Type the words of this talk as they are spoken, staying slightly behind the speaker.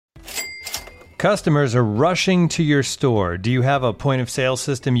Customers are rushing to your store. Do you have a point of sale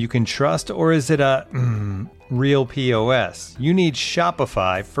system you can trust, or is it a real POS? You need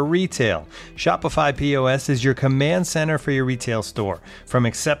Shopify for retail. Shopify POS is your command center for your retail store. From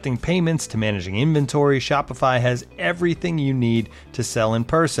accepting payments to managing inventory, Shopify has everything you need to sell in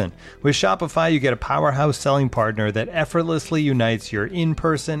person. With Shopify, you get a powerhouse selling partner that effortlessly unites your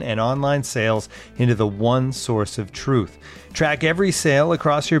in-person and online sales into the one source of truth. Track every sale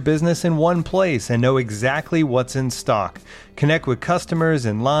across your business in one place and know exactly what's in stock. Connect with customers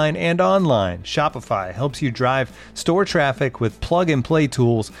in line and online. Shopify helps you drive store traffic with plug-and-play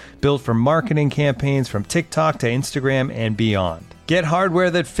tools built for marketing campaigns from TikTok to Instagram and beyond. Get hardware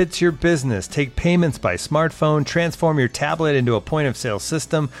that fits your business. Take payments by smartphone, transform your tablet into a point-of-sale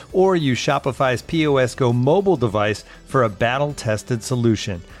system, or use Shopify's POS Go mobile device for a battle-tested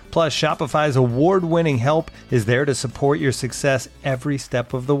solution. Plus, Shopify's award-winning help is there to support your success every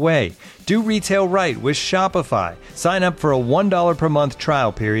step of the way. Do retail right with Shopify. Sign up for a $1 per month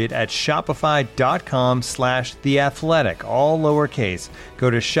trial period at shopify.com/theathletic, all lowercase. Go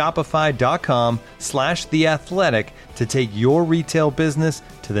to shopify.com/theathletic to take your retail business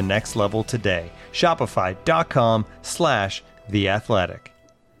to the next level today. Shopify.com/theathletic.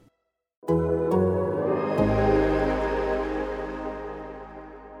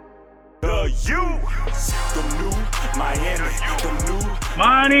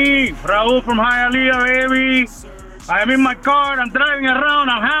 Money, Raul from Hialeah, baby. I'm in my car, I'm driving around,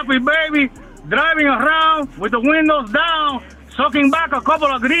 I'm happy, baby. Driving around with the windows down, sucking back a couple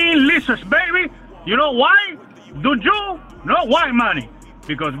of green lizards, baby. You know why? Do you know why, Money?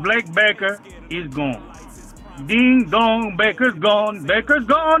 Because Blake Baker is gone. Ding dong, Baker's gone, Baker's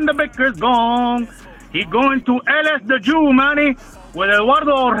gone, the Baker's gone. He going to LS the Jew, Money, with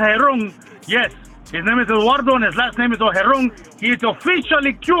Eduardo Orgeron. Yes. His name is Eduardo and his last name is Orgeron. He is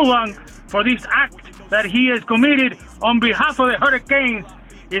officially Cuban for this act that he has committed on behalf of the Hurricanes.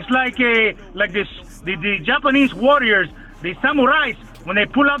 It's like the Japanese warriors, the samurais, when they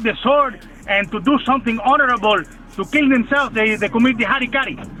pull out the sword and to do something honorable, to kill themselves, they commit the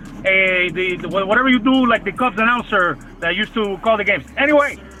harikari. Whatever you do, like the Cubs announcer that used to call the games.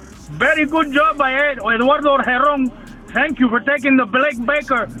 Anyway, very good job by Eduardo Orgeron. Thank you for taking the Blake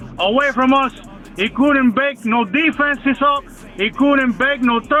Baker away from us. He couldn't bake no defenses up. He couldn't bake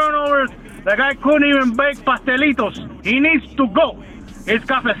no turnovers. The guy couldn't even bake pastelitos. He needs to go. His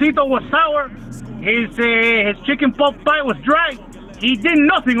cafecito was sour. His chicken pot pie was dry. He did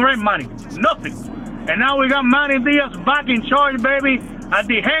nothing right, Manny. Nothing. And now we got Manny Diaz back in charge, baby, at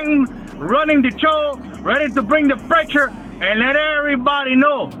the helm, running the show, ready to bring the pressure and let everybody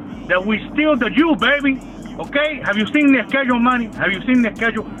know that we still the Jew, baby. Okay? Have you seen the schedule, Manny? Have you seen the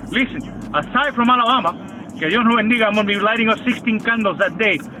schedule? Listen, aside from Alabama, que Dios nos bendiga, I'm going to be lighting up 16 candles that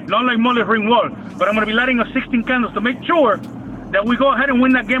day. Not like Molly Ringwald, but I'm going to be lighting up 16 candles to make sure that we go ahead and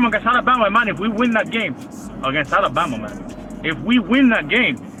win that game against Alabama, man. If we win that game against Alabama, man. If we win that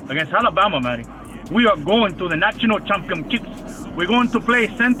game against Alabama, man, we are going to the national championships. We're going to play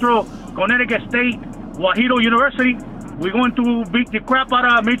Central Connecticut State, Guajiro University. We're going to beat the crap out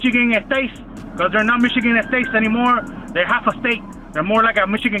of Michigan State, because they're not Michigan States anymore. They're half a state. They're more like a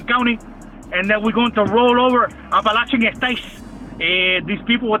Michigan County. And then we're going to roll over Appalachian States. These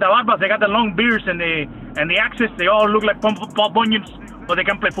people with the barbas, they got the long beards and the axes. They all look like Paul Bunyan's, but they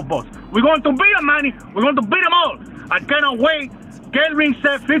can play football. We're going to beat them, Manny. We're going to beat them all. I cannot wait. Kelvin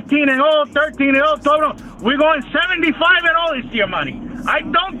said 15-0, 13-0, 12-0. We're going 75-0 this year, Manny. I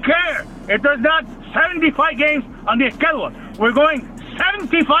don't care if there's not 75 games on the schedule. We're going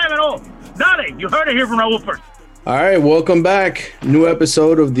 75-0. Dale, you heard it here from Raul first. All right, welcome back. New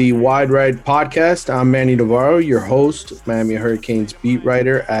episode of the Wide Right Podcast. I'm Manny Navarro, your host, Miami Hurricanes beat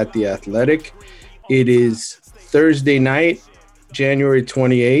writer at The Athletic. It is Thursday night, January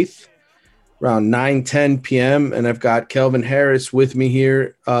 28th, around 9:10 p.m., and I've got Kelvin Harris with me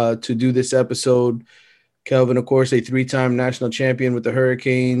here to do this episode. Kelvin, of course, a three-time national champion with the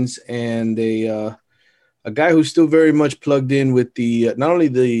Hurricanes, and a guy who's still very much plugged in with the not only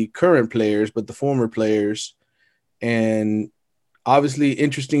the current players, but the former players. And obviously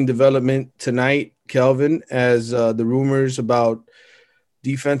interesting development tonight, Kelvin, as the rumors about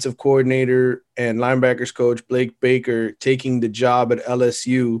defensive coordinator and linebackers coach Blake Baker taking the job at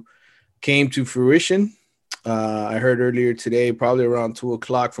LSU came to fruition. I heard earlier today, probably around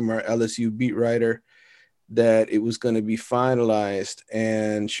 2:00 from our LSU beat writer, that it was going to be finalized.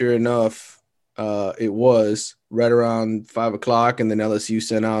 And sure enough, it was right around 5:00. And then LSU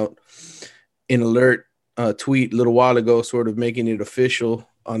sent out an alert tweet a little while ago, sort of making it official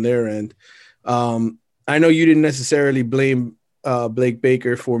on their end. I know you didn't necessarily blame Blake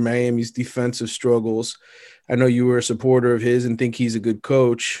Baker for Miami's defensive struggles. I know you were a supporter of his and think he's a good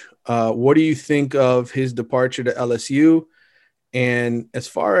coach. What do you think of his departure to LSU? And as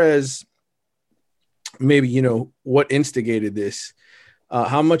far as maybe, what instigated this?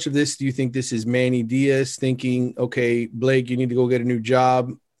 How much of this do you think this is Manny Diaz thinking, okay, Blake, you need to go get a new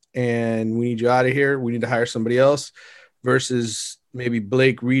job and we need you out of here. We need to hire somebody else, versus maybe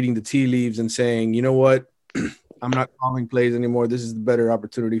Blake reading the tea leaves and saying, you know what, I'm not calling plays anymore. This is the better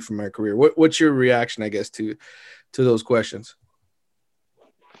opportunity for my career. What's your reaction, I guess, to those questions?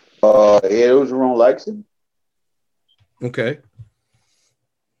 Ed Orgeron likes him. Okay.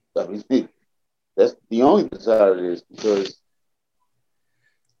 I mean, that's the only side of this, because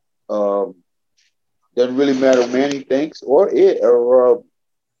doesn't really matter what Manny thinks or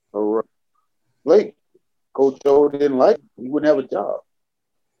Blake. Coach O didn't like him. He wouldn't have a job.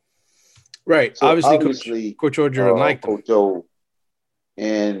 Right. So obviously Coach Orgeron liked him. Coach O.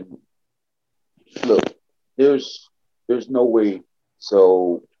 And look, there's no way.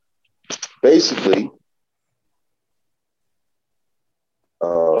 So basically,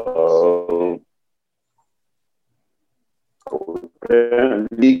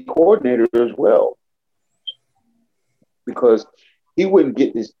 the coordinator as well, because he wouldn't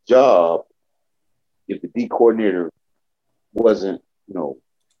get this job if the D coordinator wasn't,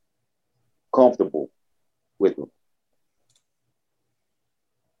 comfortable with him.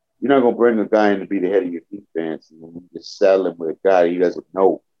 You're not going to bring a guy in to be the head of your defense and just saddle him with a guy he doesn't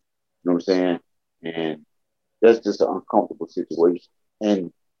know. You know what I'm saying? And that's just an uncomfortable situation.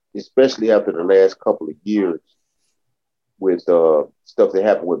 And especially after the last couple of years with stuff that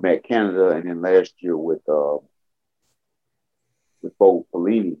happened with Matt Canada, and then last year with Bo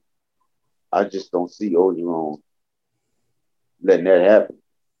Pelini, I just don't see Orgeron letting that happen.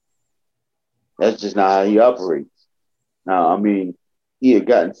 That's just not how he operates. Now, I mean, he had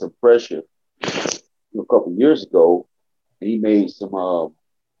gotten some pressure a couple of years ago, and he made some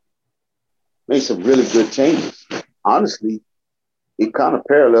really good changes. Honestly, it kind of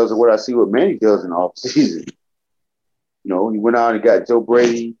parallels to what I see what Manny does in the offseason. He went out and got Joe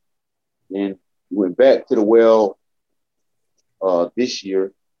Brady, and he went back to the well this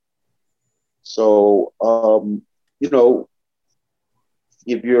year. So,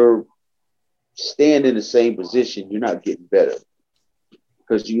 if you're staying in the same position, you're not getting better,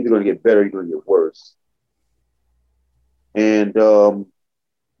 because you're either going to get better or you're going to get worse. And,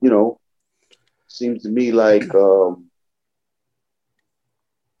 seems to me like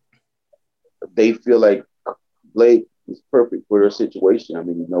they feel like Blake is perfect for their situation. I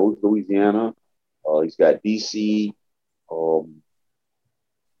mean, he knows Louisiana. He's got DC.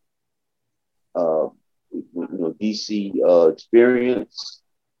 DC experience.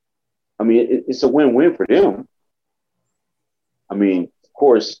 I mean, it's a win-win for them. I mean, of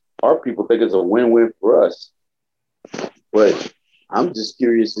course, our people think it's a win-win for us. But I'm just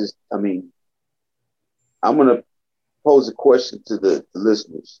curious. I'm going to pose a question to the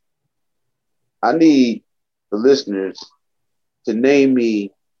listeners. I need the listeners to name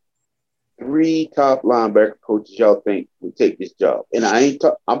me 3 top linebacker coaches y'all think would take this job. And I'm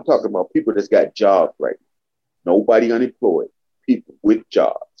talking about people that's got jobs right now. Nobody unemployed. People with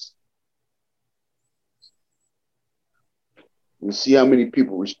jobs. We'll see how many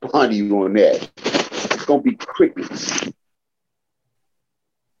people respond to you on that. It's going to be crickets.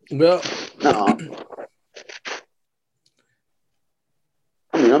 Well,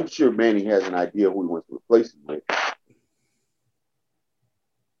 I'm sure Manny has an idea who he wants to replace him with.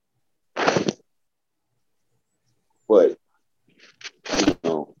 But,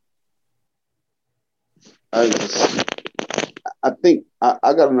 I think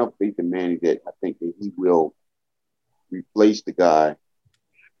I got enough faith in Manny that I think that he will replace the guy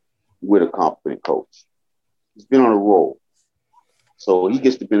with a competent coach. He's been on a roll. So he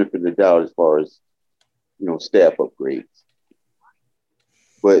gets the benefit of the doubt as far as, staff upgrades.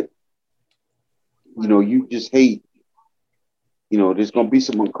 But, you just hate, there's going to be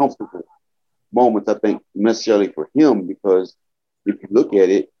some uncomfortable moments, I think, necessarily for him, because if you look at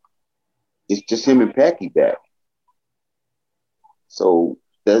it, it's just him and Packy back. So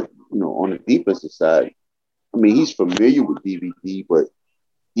that, on the defensive side, I mean, he's familiar with DVD, but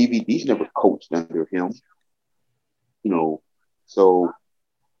DVD's never coached under him. So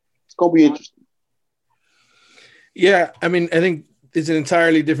it's going to be interesting. Yeah, I mean, I think it's an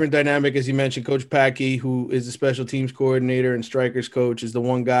entirely different dynamic. As you mentioned, Coach Packy, who is the special teams coordinator and strikers coach, is the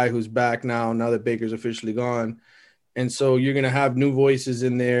one guy who's back now that Baker's officially gone. And so you're going to have new voices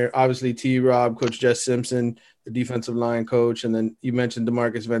in there. Obviously, T-Rob, Coach Jess Simpson, the defensive line coach. And then you mentioned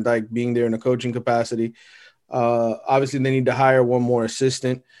DeMarcus Van Dyke being there in a coaching capacity. Obviously, they need to hire one more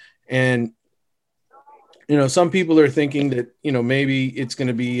assistant. And, some people are thinking that, maybe it's going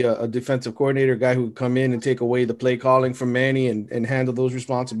to be a defensive coordinator, guy who would come in and take away the play calling from Manny and handle those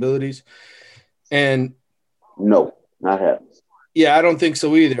responsibilities. And no, not happening. Yeah, I don't think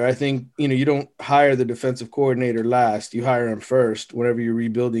so either. I think, you don't hire the defensive coordinator last. You hire him first whenever you're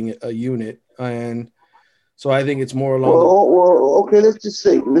rebuilding a unit. And so I think it's more along okay, let's just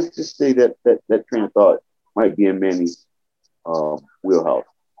say that train of thought might be in Manny's wheelhouse.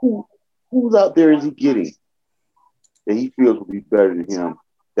 Who's out there is he getting that he feels will be better than him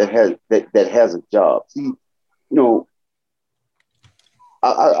that has a job? See,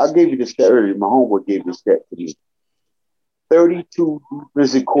 I gave you the stat earlier. My homework gave you the stat to me. 32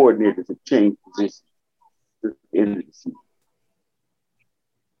 defensive coordinators have changed positions at the end of the season.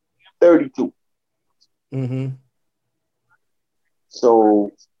 32. Mm-hmm.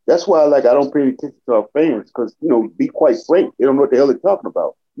 So that's why I don't pay attention to our fans because, be quite frank, they don't know what the hell they're talking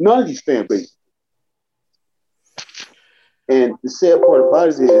about. None of these fan bases. And the sad part about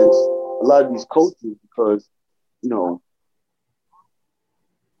it is a lot of these coaches, because,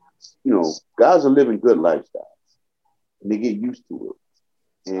 guys are living good lifestyles and they get used to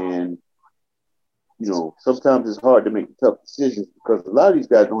it. And, sometimes it's hard to make tough decisions because a lot of these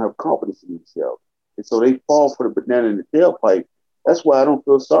guys don't have confidence in themselves. And so they fall for the banana in the tailpipe. That's why I don't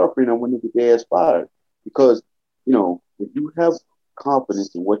feel sorry for them when they get their ass fired. Because, if you have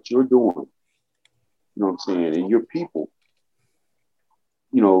confidence in what you're doing, you know what I'm saying, and your people,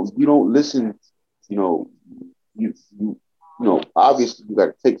 you don't listen, obviously you got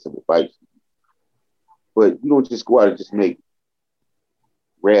to take some advice, but you don't just go out and just make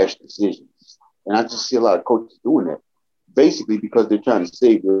rash decisions. And I just see a lot of coaches doing that, basically because they're trying to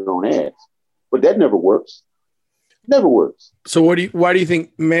save their own ass. But that never works. Never works. So why do you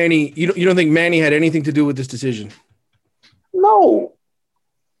think Manny, you don't think Manny had anything to do with this decision? No.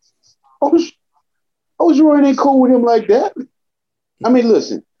 I was running cool with him like that. I mean,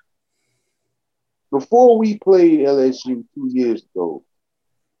 listen, before we played LSU 2 years ago,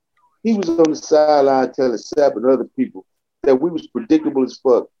 he was on the sideline telling Sapp and other people that we was predictable as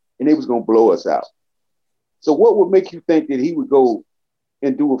fuck and they was going to blow us out. So what would make you think that he would go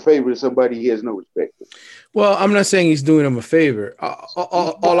and do a favor to somebody he has no respect for? Well, I'm not saying he's doing him a favor.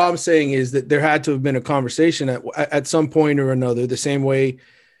 All I'm saying is that there had to have been a conversation at some point or another, the same way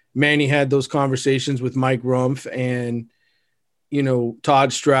Manny had those conversations with Mike Rumph and,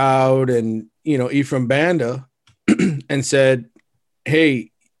 Todd Stroud and, Ephraim Banda and said,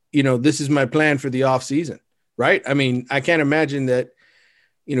 hey, this is my plan for the off season. Right. I mean, I can't imagine that,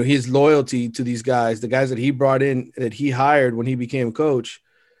 his loyalty to these guys, the guys that he brought in, that he hired when he became coach,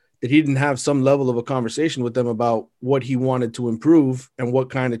 that he didn't have some level of a conversation with them about what he wanted to improve and what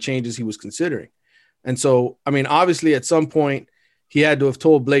kind of changes he was considering. And so, I mean, obviously at some point he had to have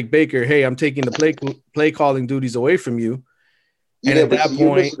told Blake Baker, hey, I'm taking the play calling duties away from you. And at that point,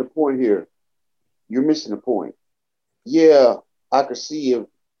 you're missing the point here. You're missing the point. Yeah, I could see if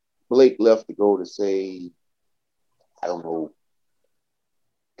Blake left to go to, say, I don't know,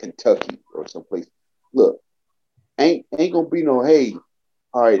 Kentucky or someplace. Look, ain't gonna be no, hey,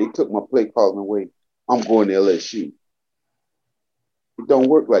 all right, they took my play calling away, I'm going to LSU. It don't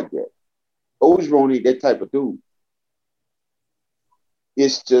work like that. Orgeron ain't that type of dude.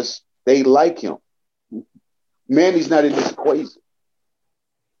 It's just they like him. Manny's not in this equation.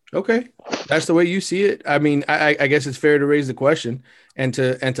 Okay, that's the way you see it. I mean, I guess it's fair to raise the question and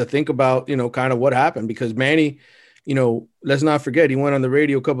to think about, kind of what happened, because Manny, let's not forget, he went on the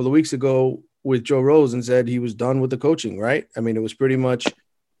radio a couple of weeks ago with Joe Rose and said he was done with the coaching, right? I mean, it was pretty much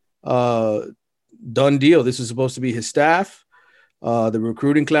done deal. This is supposed to be his staff. The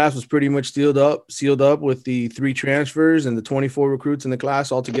recruiting class was pretty much sealed up with the 3 transfers and the 24 recruits in the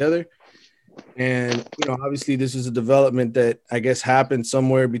class altogether. And, obviously this is a development that I guess happened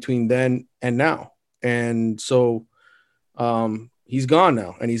somewhere between then and now. And so he's gone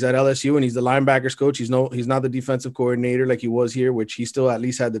now and he's at LSU and he's the linebackers coach. He's not the defensive coordinator like he was here, which he still at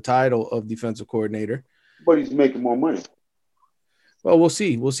least had the title of defensive coordinator. But he's making more money. Well, we'll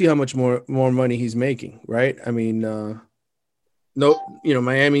see. We'll see how much more money he's making, right? I mean,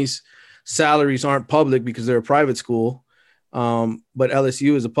 Miami's salaries aren't public because they're a private school. But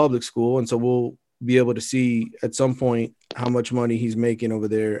LSU is a public school, and so we'll be able to see at some point how much money he's making over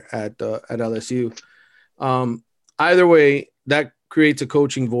there at LSU. Either way, that creates a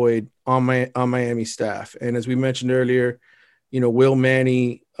coaching void on Miami staff. And as we mentioned earlier, will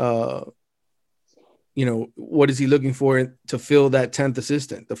Manny, what is he looking for to fill that 10th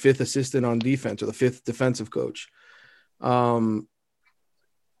assistant, the 5th assistant on defense, or the 5th defensive coach?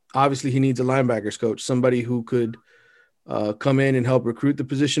 obviously he needs a linebackers coach, somebody who could come in and help recruit the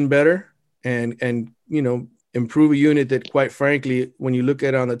position better and improve a unit that, quite frankly, when you look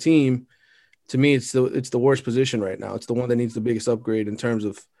at it on the team, to me, it's the worst position right now. It's the one that needs the biggest upgrade in terms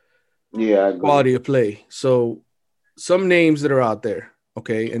of quality of play. So some names that are out there,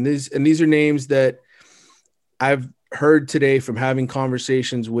 okay, and these are names that I've heard today from having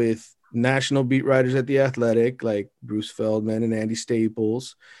conversations with national beat writers at The Athletic, like Bruce Feldman and Andy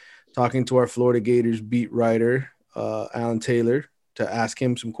Staples, talking to our Florida Gators beat writer, Alan Taylor, to ask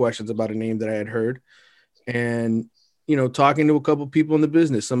him some questions about a name that I had heard. And, talking to a couple of people in the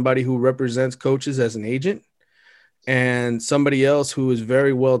business, somebody who represents coaches as an agent and somebody else who is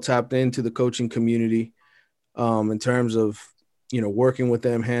very well tapped into the coaching community in terms of, working with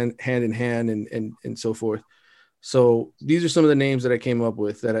them hand in hand and so forth. So these are some of the names that I came up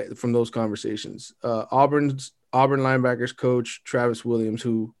with from those conversations. Auburn linebackers coach Travis Williams,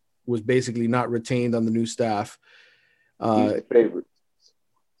 who was basically not retained on the new staff. He's the favorite.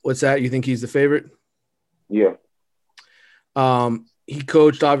 What's that? You think he's the favorite? Yeah. He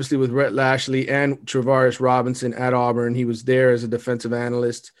coached obviously with Rhett Lashley and Travaris Robinson at Auburn. He was there as a defensive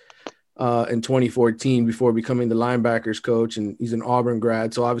analyst in 2014 before becoming the linebackers coach, and he's an Auburn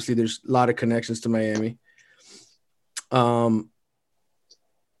grad. So obviously there's a lot of connections to Miami.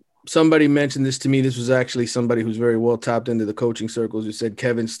 Somebody mentioned this to me. This was actually somebody who's very well tapped into the coaching circles, who said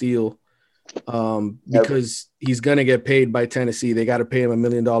Kevin Steele, because he's going to get paid by Tennessee. They got to pay him $1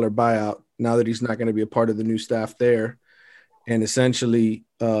 million buyout now that he's not going to be a part of the new staff there. And essentially,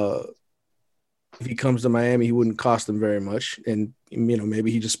 if he comes to Miami, he wouldn't cost them very much. And,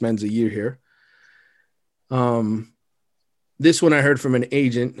 maybe he just spends a year here. This one I heard from an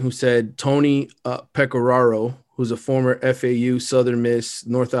agent who said Tony Pecoraro, who's a former FAU, Southern Miss,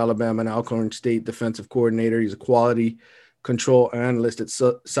 North Alabama, and Alcorn State defensive coordinator. He's a quality control analyst at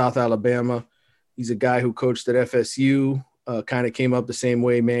South Alabama. He's a guy who coached at FSU, kind of came up the same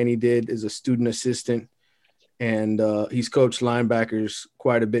way Manny did as a student assistant. And he's coached linebackers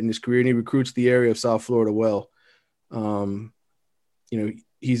quite a bit in his career, and he recruits the area of South Florida well.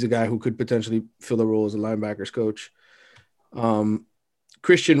 He's a guy who could potentially fill the role as a linebackers coach.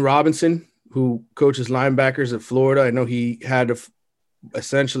 Christian Robinson, who coaches linebackers at Florida. I know he had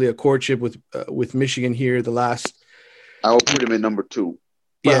essentially a courtship with Michigan here the last. I will put him in number 2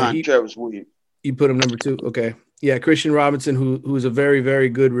 behind Travis Williams. You put him number 2, okay. Yeah, Christian Robinson, who's a very, very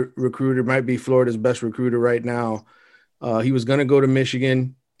good recruiter, might be Florida's best recruiter right now. He was going to go to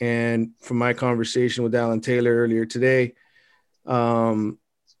Michigan, and from my conversation with Alan Taylor earlier today,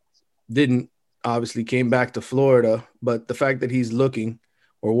 didn't, obviously came back to Florida. But the fact that he's looking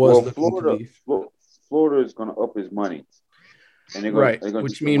or was looking to leave. Florida is going to up his money. And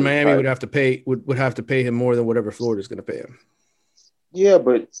which means Miami would have to pay him more than whatever Florida is going to pay him. Yeah,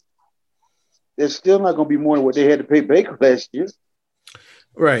 but it's still not going to be more than what they had to pay Baker last year.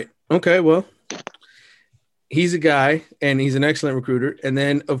 Right. Okay, well, he's a guy, and he's an excellent recruiter. And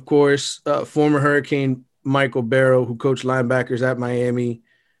then, of course, former Hurricane Michael Barrow, who coached linebackers at Miami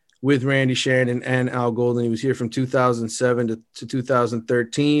with Randy Shannon and Al Golden. He was here from 2007 to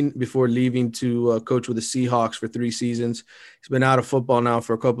 2013 before leaving to coach with the Seahawks for 3 seasons. He's been out of football now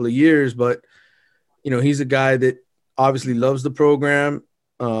for a couple of years, but, he's a guy that obviously loves the program.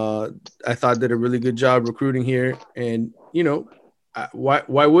 I thought did a really good job recruiting here, and why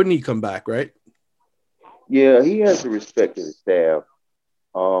wouldn't he come back, right? Yeah, he has the respect of the staff.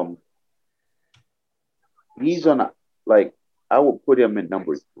 He's I would put him in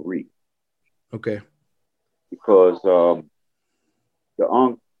number 3. Okay. Because the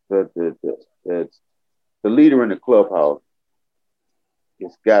leader in the clubhouse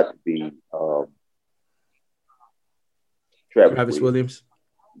has got to be Travis Williams.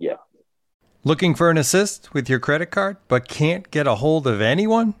 Yeah. Looking for an assist with your credit card, but can't get a hold of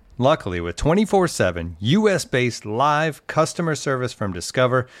anyone? Luckily, with 24/7 U.S.-based live customer service from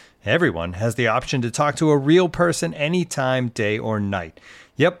Discover, everyone has the option to talk to a real person anytime, day or night.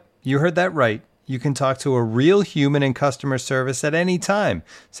 Yep, you heard that right. You can talk to a real human in customer service at any time.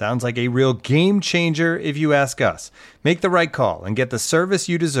 Sounds like a real game changer if you ask us. Make the right call and get the service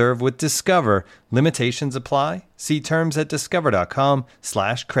you deserve with Discover. Limitations apply. See terms at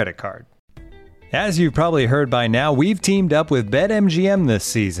discover.com/creditcard. As you've probably heard by now, we've teamed up with BetMGM this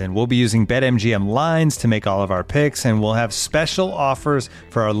season. We'll be using BetMGM lines to make all of our picks, and we'll have special offers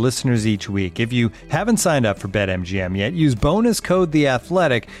for our listeners each week. If you haven't signed up for BetMGM yet, use bonus code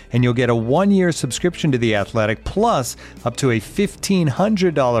THEATHLETIC, and you'll get a 1-year subscription to The Athletic, plus up to a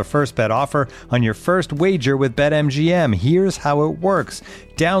 $1,500 first bet offer on your first wager with BetMGM. Here's how it works.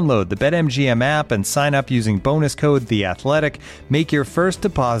 Download the BetMGM app and sign up using bonus code THEATHLETIC. Make your first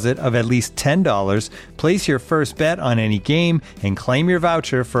deposit of at least $10. Place your first bet on any game and claim your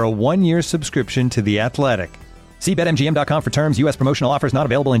voucher for a 1-year subscription to The Athletic. See BetMGM.com for terms. U.S. promotional offers not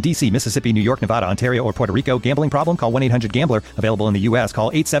available in D.C., Mississippi, New York, Nevada, Ontario, or Puerto Rico. Gambling problem? Call 1-800-GAMBLER. Available in the U.S.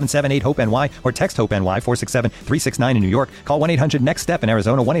 Call 877-8-HOPE-NY or text HOPE-NY 467-369 in New York. Call 1-800-NEXT-STEP in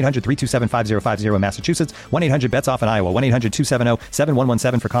Arizona. 1-800-327-5050 in Massachusetts. 1-800-BETS-OFF in Iowa.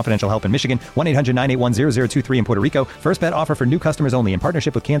 1-800-270-7117 for confidential help in Michigan. 1-800-981-0023 in Puerto Rico. First bet offer for new customers only in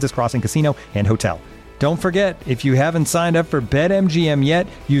partnership with Kansas Crossing Casino and Hotel. Don't forget, if you haven't signed up for BetMGM yet,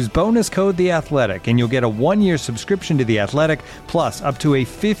 use bonus code The Athletic, and you'll get a 1-year subscription to The Athletic, plus up to a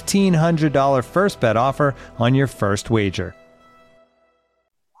 $1,500 first bet offer on your first wager.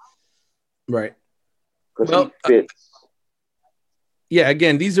 Right. Well, yeah,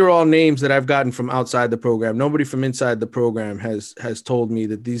 again, these are all names that I've gotten from outside the program. Nobody from inside the program has told me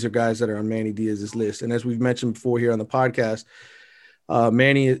that these are guys that are on Manny Diaz's list. And as we've mentioned before here on the podcast,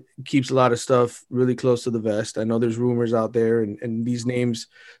 Manny keeps a lot of stuff really close to the vest. I know there's rumors out there, and these names,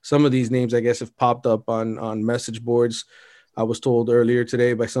 some of these names, I guess, have popped up on message boards. I was told earlier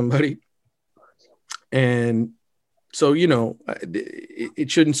today by somebody. And so, you know, it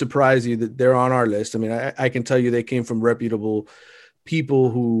shouldn't surprise you that they're on our list. I mean, I can tell you they came from reputable people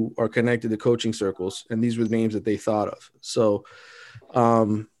who are connected to coaching circles, and these were the names that they thought of. So, I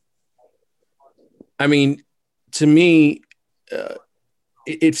mean, to me,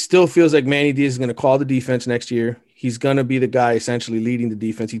 it still feels like Manny Diaz is going to call the defense next year. He's going to be the guy essentially leading the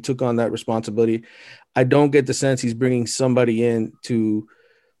defense. He took on that responsibility. I don't get the sense he's bringing somebody in to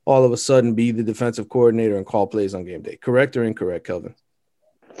all of a sudden be the defensive coordinator and call plays on game day. Correct or incorrect, Kelvin?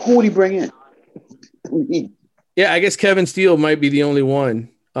 Who would he bring in? Yeah, I guess Kevin Steele might be the only one.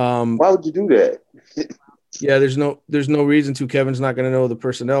 Why would you do that? Yeah, there's no reason to. Kevin's not going to know the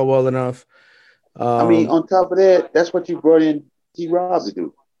personnel well enough. I mean, on top of that, that's what you brought in T-Rob to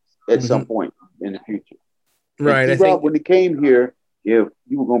do at some point in the future. Right. I think when he came here, if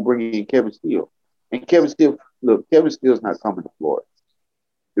you were going to bring in Kevin Steele, and Kevin Steele's not coming to Florida.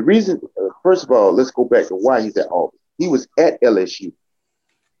 The reason, first of all, let's go back to why he's at Auburn. He was at LSU.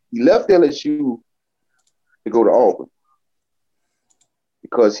 He left LSU to go to Auburn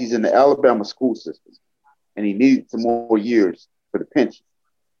because he's in the Alabama school system, and he needed some more years for the pension.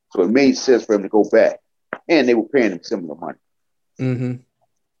 So it made sense for him to go back, and they were paying him similar money. Mm-hmm.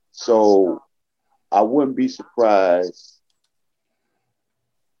 So I wouldn't be surprised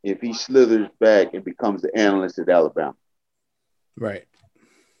if he slithers back and becomes the analyst at Alabama. Right.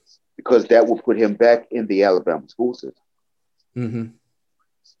 Because that will put him back in the Alabama school system. Mm-hmm.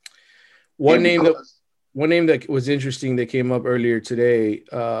 One name that was interesting that came up earlier today,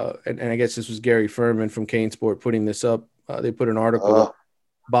 and I guess this was Gary Furman from Kane Sport putting this up. They put an article up.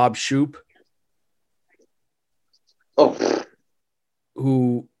 Bob Shoop.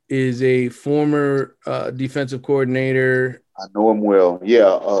 Who is a former defensive coordinator. I know him well.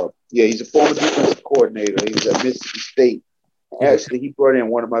 Yeah, he's a former defensive coordinator. He was at Mississippi State. Actually, he brought in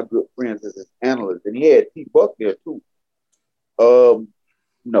one of my good friends as an analyst, and he had T. Buck there too. No,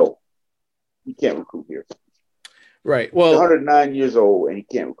 he can't recruit here. Right. Well, he's 109 years old, and he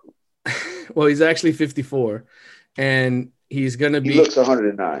can't recruit. Well, he's actually 54, and he's going to be. He looks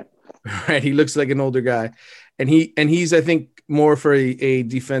 109. Right. He looks like an older guy. And he's, I think, more for a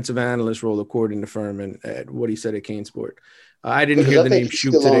defensive analyst role, according to Furman, at what he said at Kane Sport. I didn't hear the name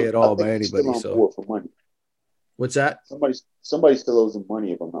Shoop today at all by anybody. So, for money. What's that? Somebody still owes him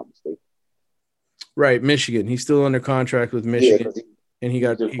money, if I'm not mistaken. Right, Michigan. He's still under contract with Michigan, and he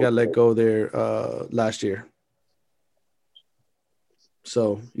got let go there last year.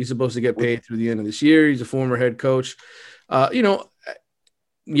 So he's supposed to get paid through the end of this year. He's a former head coach.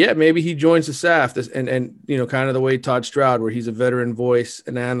 Yeah, maybe he joins the staff, and kind of the way Todd Stroud, where he's a veteran voice,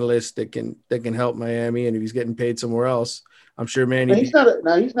 an analyst that can help Miami, and if he's getting paid somewhere else, I'm sure Manny. He's not a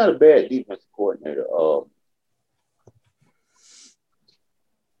bad defensive coordinator.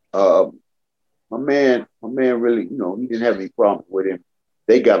 My man really, he didn't have any problems with him.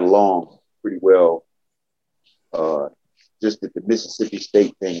 They got along pretty well. Just at the Mississippi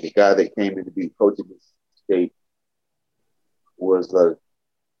State thing, the guy that came in to be coach of Mississippi State was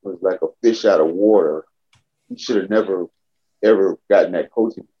like a fish out of water. He should have never, ever gotten that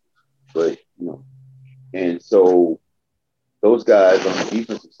coaching. But, and so those guys on the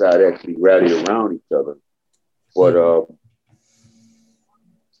defensive side actually rally around each other. But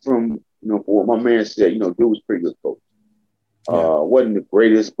from what my man said, dude was a pretty good coach. Wasn't the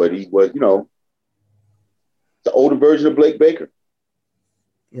greatest, but he was, the older version of Blake Baker.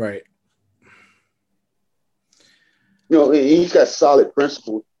 Right. he's got solid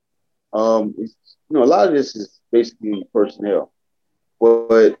principles. A lot of this is basically personnel,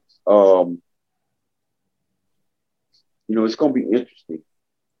 but it's going to be interesting.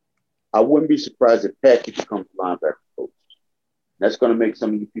 I wouldn't be surprised if Packy becomes linebacker coach. That's going to make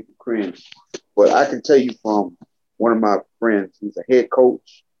some of you people cringe. But I can tell you from one of my friends who's a head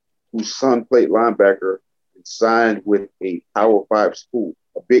coach whose son played linebacker and signed with a Power 5 school,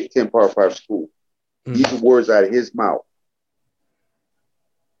 a Big Ten Power 5 school. These are words out of his mouth.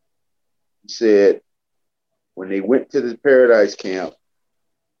 He said, when they went to the Paradise Camp,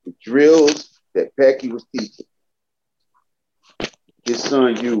 the drills that Packy was teaching, his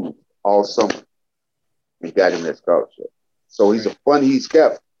son used all summer and got him that scholarship. So he's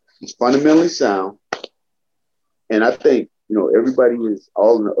fundamentally sound. And I think, everybody is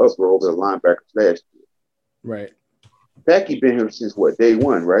all in the uproar over the linebackers last year. Right. Packy been here since day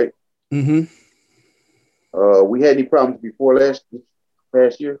one, right? Mm-hmm. We had any problems before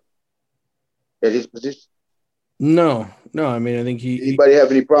past year at his position? No. I mean, I think Anybody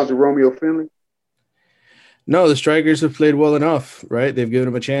have any problems with Romeo Finley? No, the strikers have played well enough, right? They've given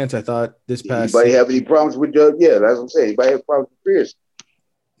him a chance. I thought this past. Anybody have any problems with that's what I'm saying. Anybody have problems with Pierce?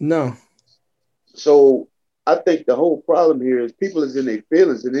 No. So I think the whole problem here is people is in their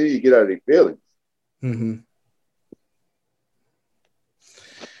feelings, and then you get out of their feelings. Mm-hmm.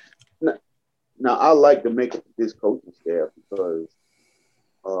 Now I like the makeup of this coaching staff because,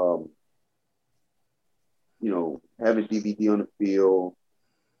 having DVD on the field,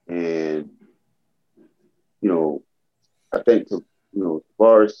 and I think as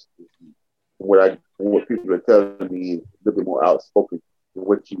far as what people are telling me is a little bit more outspoken than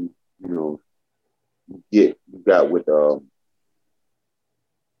what you got with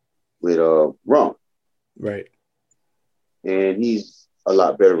Rump. Right. And he's a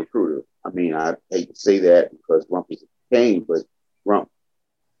lot better recruiter. I mean, I hate to say that because Rump is a pain, but Rump,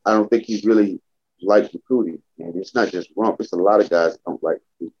 I don't think he really likes recruiting. And it's not just Rump, it's a lot of guys that don't like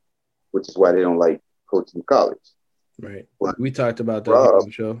recruiting, which is why they don't like coaching college. Right. But we talked about that Rob, on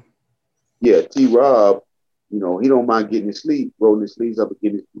the show. Yeah, T-Rob, he don't mind getting his sleeve, rolling his sleeves up and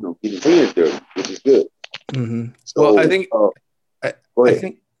getting his hands dirty, which is good. Mm-hmm. So, well, I think I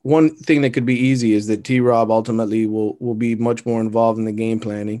think one thing that could be easy is that T-Rob ultimately will be much more involved in the game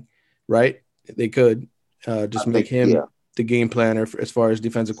planning, right? They could make him the game planner as far as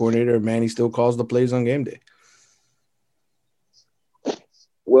defensive coordinator. Manny still calls the plays on game day.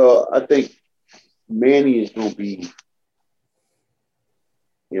 Well, I think Manny is going to be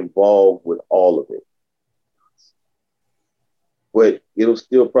involved with all of it. But it'll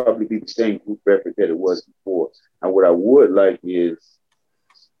still probably be the same group effort that it was before. And what I would like is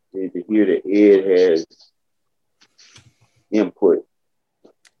to hear that Ed has input.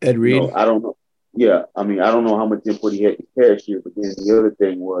 Ed Reed? I don't know. Yeah, I mean, I don't know how much input he had this past year, but then the other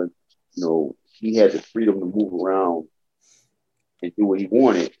thing was, he had the freedom to move around and do what he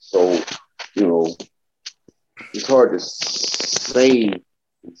wanted. So, it's hard to say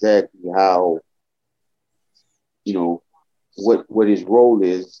exactly how, what his role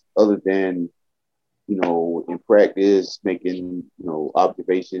is, other than, in practice, making,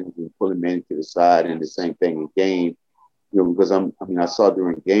 observations and pulling Manny to the side, and the same thing in game, because I saw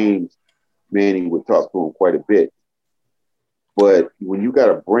during games, Manny would talk to him quite a bit. But when you got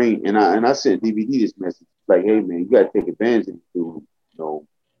a brain, and I sent DVD this message, like, hey man, you got to take advantage of this dude.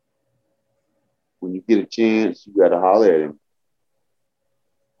 When you get a chance, you got to holler at him,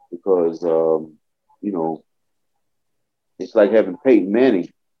 because it's like having Peyton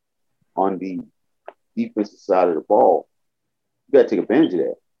Manning on the defensive side of the ball. You got to take advantage of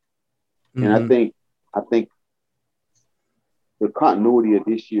that. Mm-hmm. And I think the continuity of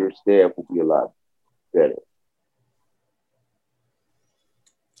this year's staff will be a lot better.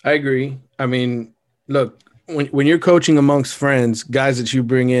 I agree. I mean, look, when you're coaching amongst friends, guys that you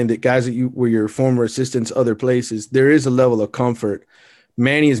bring in, guys that you were your former assistants other places, there is a level of comfort.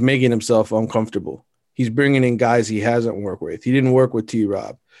 Manny is making himself uncomfortable. He's bringing in guys he hasn't worked with. He didn't work with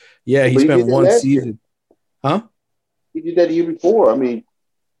T-Rob. Yeah, he spent one season. Year. Huh? He did that the year before. I mean,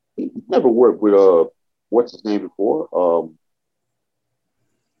 he never worked with what's his name before?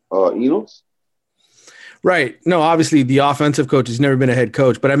 Enos. Right. No, obviously the offensive coach has never been a head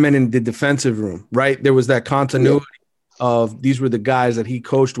coach, but I meant in the defensive room, right? There was that continuity of these were the guys that he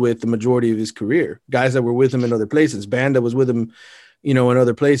coached with the majority of his career, guys that were with him in other places. Banda was with him, in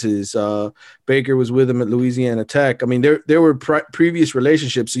other places. Baker was with him at Louisiana Tech. I mean, there were previous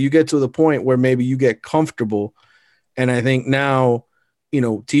relationships. So you get to the point where maybe you get comfortable. And I think now,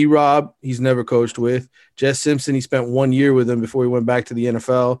 T-Rob, he's never coached with. Jess Simpson, he spent 1 year with him before he went back to the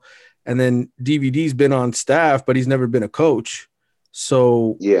NFL. And then DVD's been on staff, but he's never been a coach.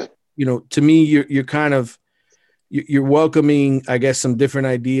 So, Yeah. To me, you're kind of, you're welcoming, I guess, some different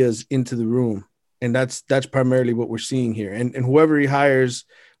ideas into the room. And that's primarily what we're seeing here. And whoever he hires,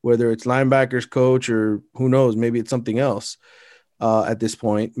 whether it's linebackers coach or who knows, maybe it's something else at this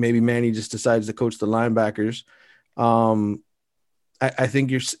point. Maybe Manny just decides to coach the linebackers. I think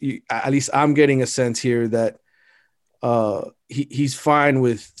you at least I'm getting a sense here that he's fine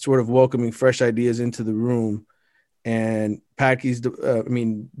with sort of welcoming fresh ideas into the room. And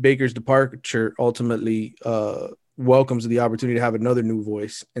Baker's departure ultimately welcomes the opportunity to have another new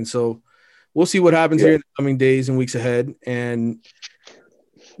voice. And so we'll see what happens here in the coming days and weeks ahead. And,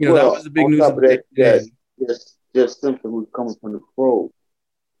 that was the big news. On top of that, just simply who's coming from the pros.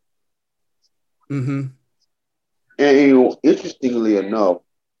 Mm-hmm. And, interestingly enough,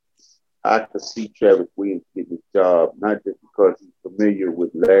 I could see Travis Williams getting this job, not just because he's familiar with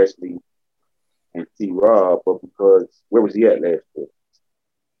Lashley and T-Rob, but because where was he at last year?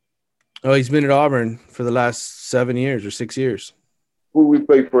 Oh, he's been at Auburn for the last 7 years or 6 years. Who we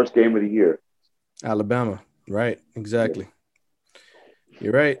played first game of the year? Alabama. Right. Exactly.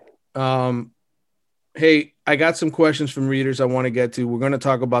 You're right. Hey, I got some questions from readers I want to get to. We're going to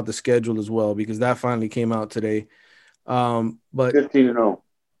talk about the schedule as well, because that finally came out today. But 15-0.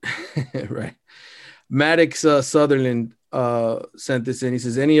 Right. Maddox Sutherland sent this in. He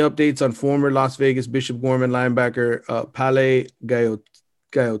says, any updates on former Las Vegas Bishop Gorman linebacker Pale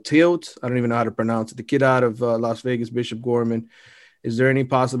Gayoteot? I don't even know how to pronounce it. The kid out of Las Vegas Bishop Gorman. Is there any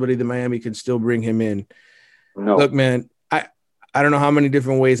possibility that Miami can still bring him in? No. Look, man, I don't know how many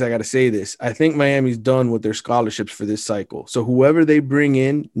different ways I got to say this. I think Miami's done with their scholarships for this cycle. So whoever they bring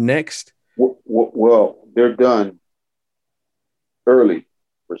in next. Well, they're done early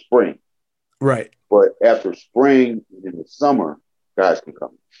for spring. Right. But after spring and in the summer, guys can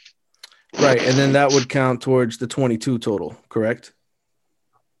come. Right. And then that would count towards the 22 total, correct?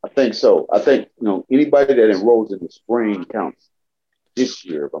 I think so. I think, anybody that enrolls in the spring counts this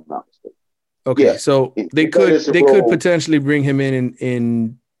year, if I'm not mistaken. Okay, yeah. So they could potentially bring him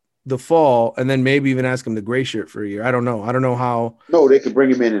in the fall, and then maybe even ask him the gray shirt for a year. I don't know how. No, they could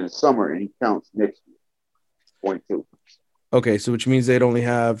bring him in the summer, and he counts next year. 22. Okay, so which means they'd only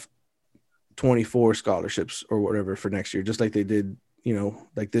have 24 scholarships or whatever for next year, just like they did.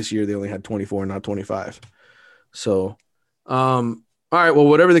 Like this year they only had 24, not 25. So, all right. Well,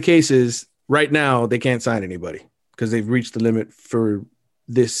 whatever the case is, right now they can't sign anybody because they've reached the limit for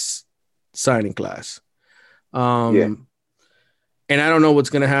this signing class. And I don't know what's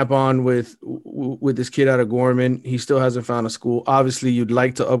going to happen with this kid out of Gorman. He still hasn't found a school. Obviously you'd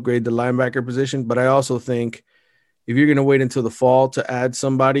like to upgrade the linebacker position, but I also think if you're going to wait until the fall to add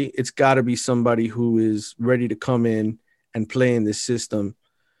somebody, it's got to be somebody who is ready to come in and play in this system.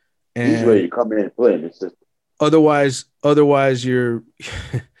 And he's ready to come in and play in this system. Otherwise you're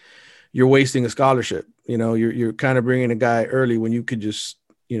wasting a scholarship. You're kind of bringing a guy early when you could just,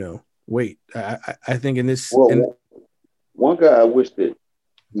 wait. I think in this. Well, one guy I wish that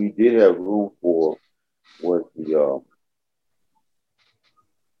we did have room for was the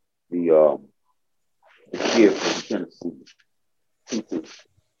kid from Tennessee.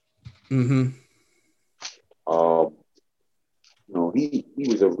 Mm-hmm. He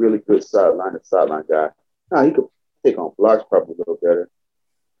was a really good sideline guy. Now he could take on blocks probably a little better,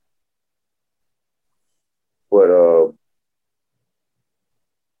 but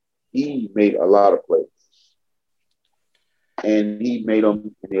he made a lot of plays, and he made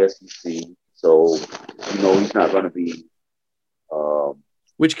them in the SEC. So he's not going to be.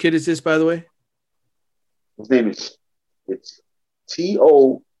 Which kid is this, by the way? His name is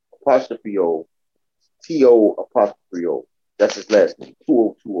T.O. apostrophe O. T.O. apostrophe O. That's his last name.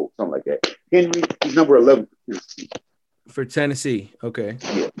 2020, something like that. Henry, he's number 11 for Tennessee. For Tennessee, okay.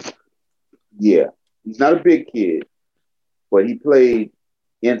 Yeah. He's not a big kid, but he played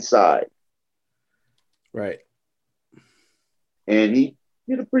inside. Right. And he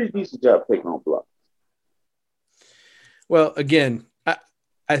did a pretty decent job taking on blocks. Well, again,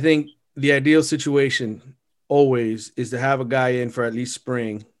 I think the ideal situation always is to have a guy in for at least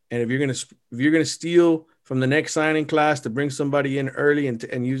spring. And if you're gonna steal from the next signing class to bring somebody in early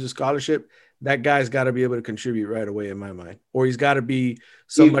and use a scholarship, that guy's got to be able to contribute right away, in my mind. Or he's got to be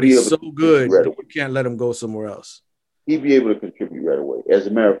somebody so good that you can't let him go somewhere else. He'd be able to contribute right away. As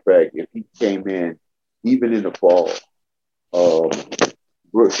a matter of fact, if he came in, even in the fall,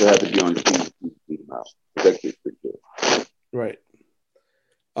 Brooks would have to be on the team to beat him out. That kid's pretty good. Right.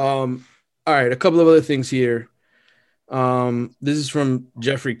 All right. A couple of other things here. This is from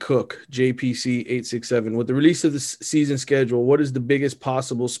Jeffrey Cook, JPC867. With the release of the season schedule, what is the biggest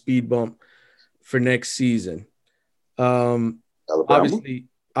possible speed bump for next season? Obviously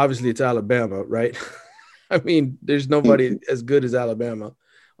it's Alabama, right? I mean, there's nobody as good as Alabama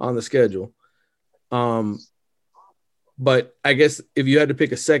on the schedule. But I guess if you had to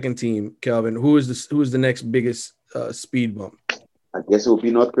pick a second team, Kelvin, who is the next biggest speed bump? I guess it would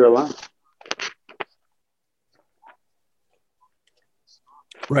be North Carolina.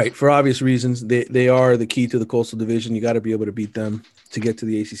 Right. For obvious reasons, they are the key to the Coastal Division. You got to be able to beat them to get to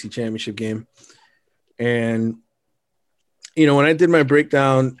the ACC championship game. And, you know, when I did my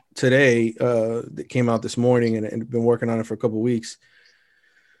breakdown today, that came out this morning and I've been working on it for a couple of weeks,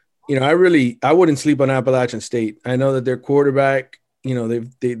 you know, I wouldn't sleep on Appalachian State. I know that their quarterback, you know,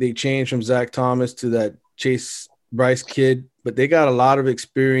 they changed from Zach Thomas to that Chase Bryce kid, but they got a lot of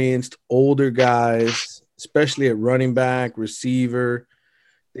experienced older guys, especially at running back, receiver.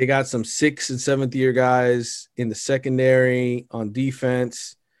 They got some 6th and 7th year guys in the secondary on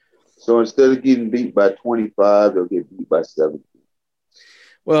defense. So instead of getting beat by 25, they'll get beat by 17.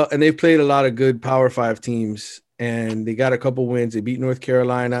 Well, and they've played a lot of good Power 5 teams, and they got a couple wins. They beat North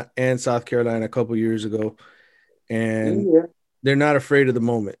Carolina and South Carolina a couple years ago, and they're not afraid of the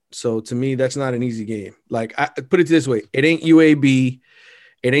moment. So to me, that's not an easy game. Like, I put it this way: it ain't UAB,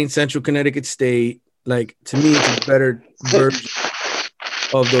 it ain't Central Connecticut State. Like, to me, it's a better version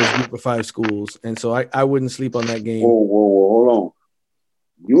of those Group of 5 schools, and so I wouldn't sleep on that game. Whoa, hold on.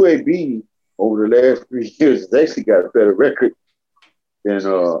 UAB over the last 3 years has actually got a better record than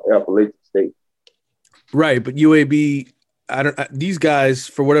Appalachian State. Right, but UAB, these guys,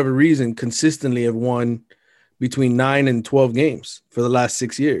 for whatever reason, consistently have won between 9 and 12 games for the last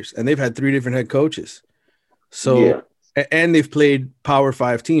 6 years, and they've had 3 different head coaches. So, and they've played Power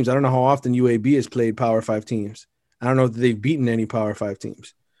 5 teams. I don't know how often UAB has played Power 5 teams. I don't know if they've beaten any Power 5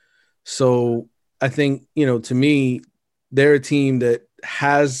 teams. So I think, you know, to me, they're a team that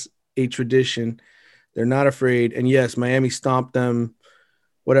has a tradition. They're not afraid. And yes, Miami stomped them,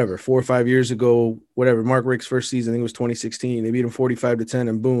 4 or 5 years ago, Mark Richt's first season, I think it was 2016. They beat them 45-10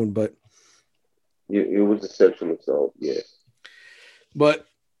 in Boone, but it was a sexual assault, yeah. But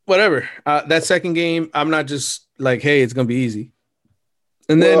whatever. That second game, I'm not just like, hey, it's gonna be easy.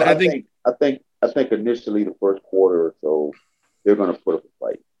 And then I think initially the first quarter or so, they're going to put up a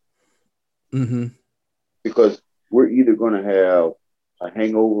fight. Mm-hmm. Because we're either going to have a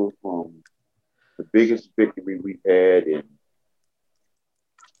hangover from the biggest victory we've had in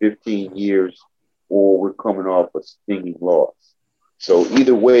 15 years, or we're coming off a stinging loss. So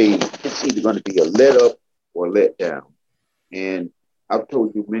either way, it's either going to be a let up or a let down. And I've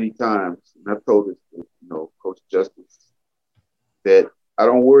told you many times, and I've told this to, you know, Coach Justice, that I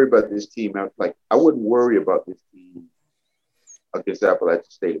don't worry about this team. I wouldn't worry about this team against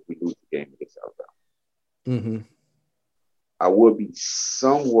Appalachian State if we lose the game against Alabama. Mm-hmm. I would be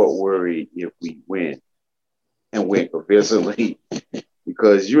somewhat worried if we win and win convincingly,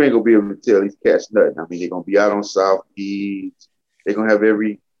 because you ain't gonna be able to tell these cats nothing. I mean, they're gonna be out on South Beach. They're gonna have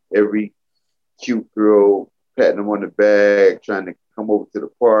every cute girl patting them on the back, trying to come over to the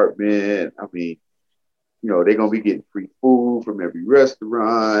apartment. I mean, you know, they're going to be getting free food from every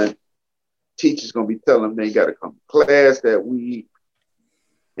restaurant. Teachers going to be telling them they got to come to class that week.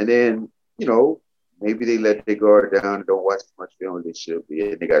 And then, you know, maybe they let their guard down and don't watch as much film as they should be,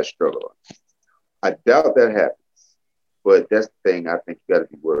 and they got to struggle. I doubt that happens. But that's the thing I think you got to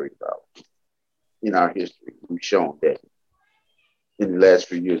be worried about. In our history, we've shown that in the last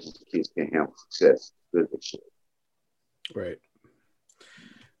few years, the kids can't handle success as they should. Right.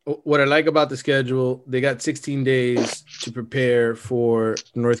 What I like about the schedule, they got 16 days to prepare for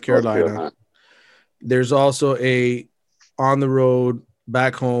North Carolina. There's also a on the road,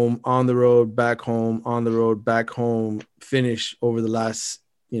 back home, on the road, back home, on the road, back home finish over the last,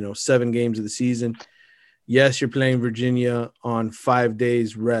 7 games of the season. Yes, you're playing Virginia on 5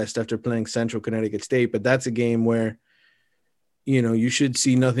 days rest after playing Central Connecticut State, but that's a game where, you should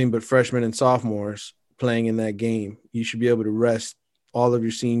see nothing but freshmen and sophomores playing in that game. You should be able to rest all of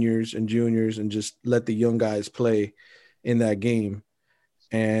your seniors and juniors and just let the young guys play in that game.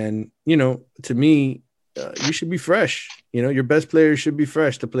 And, to me, you should be fresh. Your best players should be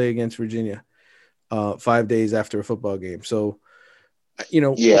fresh to play against Virginia 5 days after a football game. So,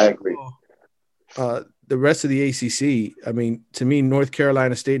 yeah, I agree. The rest of the ACC, I mean, to me, North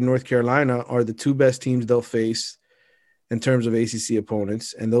Carolina State and North Carolina are the 2 best teams they'll face in terms of ACC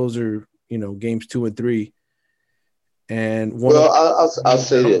opponents. And those are, games 2 and 3. And I'll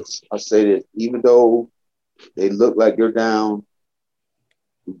say this. Even though they look like they're down,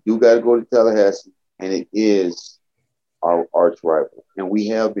 we do got to go to Tallahassee, and it is our arch rival, and we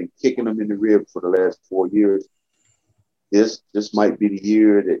have been kicking them in the ribs for the last 4 years. This might be the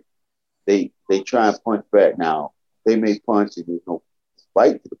year that they try and punch back. Now they may punch and there's no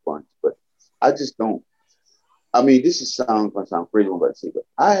fight to the punch, but I just don't. I mean, this is going to sound crazy what I'm about to say, but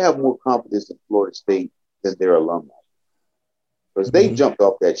I have more confidence in Florida State than their alumni because they jumped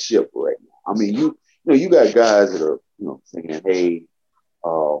off that ship right now. I mean, you got guys that are saying, hey,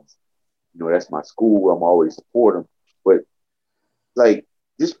 that's my school. I'm always support them, but like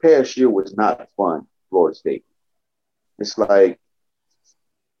this past year was not fun. Florida State. It's like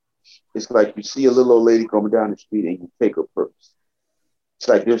you see a little old lady coming down the street and you take her purse. It's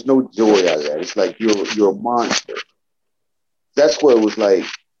like there's no joy out of that. It's like you're a monster. That's what it was like.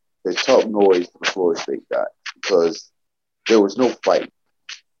 The talk noise for the Florida State guys because there was no fight,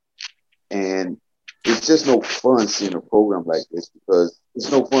 and it's just no fun seeing a program like this because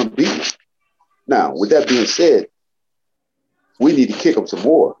it's no fun beating. Now, with that being said, we need to kick them some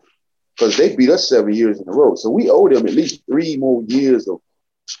more because they beat us 7 years in a row. So we owe them at least 3 more years of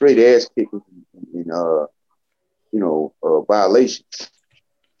straight ass kicking and violations.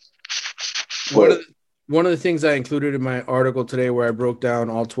 One of the things I included in my article today where I broke down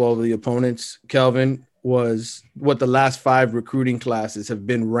all 12 of the opponents, Kelvin, was what the last 5 recruiting classes have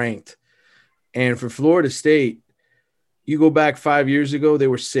been ranked. And for Florida State, you go back 5 years ago, they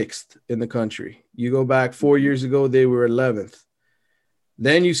were 6th in the country. You go back 4 years ago, they were 11th.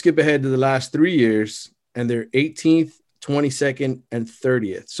 Then you skip ahead to the last 3 years, and they're 18th, 22nd, and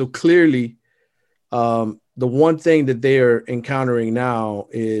 30th. So clearly, the one thing that they are encountering now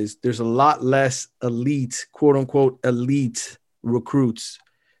is there's a lot less elite, quote unquote, elite recruits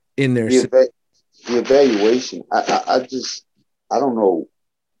in there. The evaluation, I don't know.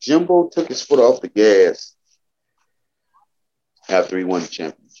 Jimbo took his foot off the gas after he won the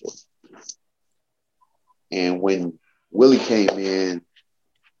championship. And when Willie came in,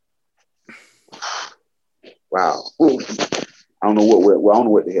 wow, I don't know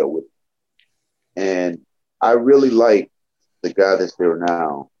what the hell with it. And I really like the guy that's there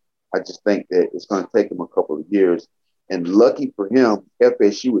now. I just think that it's going to take him a couple of years. And lucky for him,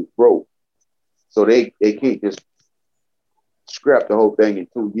 FSU is broke. So they can't just scrap the whole thing in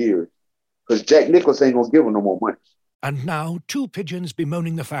 2 years because Jack Nicklaus ain't going to give him no more money. And now, 2 pigeons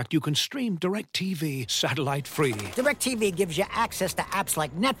bemoaning the fact you can stream DirecTV satellite-free. DirecTV gives you access to apps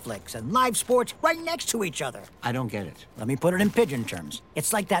like Netflix and live sports right next to each other. I don't get it. Let me put it in pigeon terms.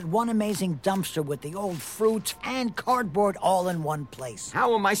 It's like that one amazing dumpster with the old fruit and cardboard all in one place.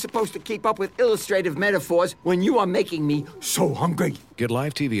 How am I supposed to keep up with illustrative metaphors when you are making me so hungry? Get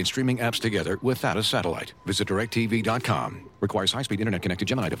live TV and streaming apps together without a satellite. Visit DirecTV.com. Requires high-speed internet-connected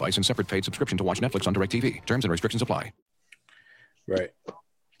Gemini device and separate paid subscription to watch Netflix on DirecTV. Terms and restrictions apply. Right.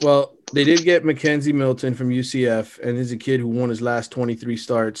 Well, they did get Mackenzie Milton from UCF, and he's a kid who won his last 23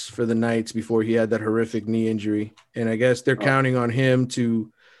 starts for the Knights before he had that horrific knee injury. And I guess they're counting on him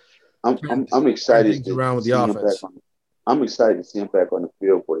to. I'm excited to around with the offense. I'm excited to see him back on the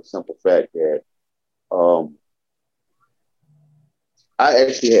field for the simple fact that I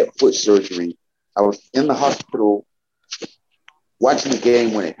actually had foot surgery. I was in the hospital watching the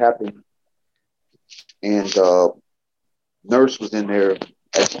game when it happened, and nurse was in there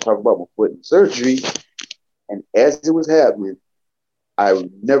actually talking about my foot and surgery. And as it was happening, I will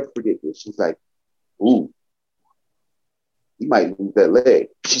never forget this. She's like, "Ooh, you might lose that leg."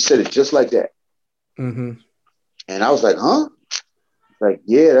 She said it just like that. Mm-hmm. And I was like, "Huh?" She's like,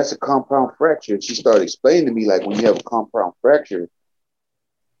 "Yeah, that's a compound fracture." And she started explaining to me, like, when you have a compound fracture,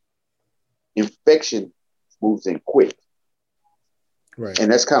 infection moves in quick. Right.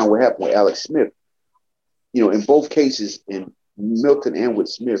 And that's kind of what happened with Alex Smith. You know, in both cases, in Milton and with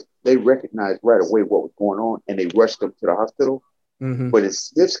Smith, they recognized right away what was going on and they rushed him to the hospital. Mm-hmm. But in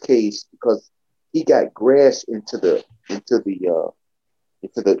Smith's case, because he got grass got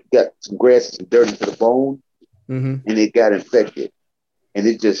some grass and some dirt into the bone, mm-hmm. and it got infected. And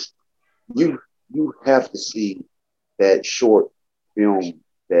it just, you have to see that short film,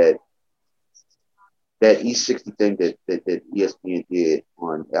 that E60 thing that ESPN did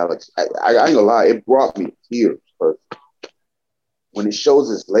on Alex. I ain't gonna lie, it brought me to tears because when it shows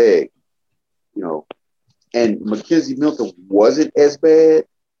his leg, you know, and Mackenzie Milton wasn't as bad,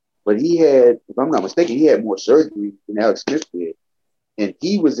 but he had, if I'm not mistaken, he had more surgery than Alex Smith did. And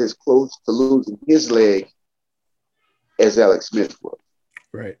he was as close to losing his leg as Alex Smith was.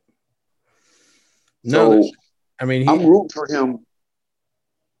 Right. No, so, I mean, I'm rooting for him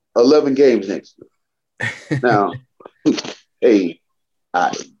 11 games next year. Now, hey,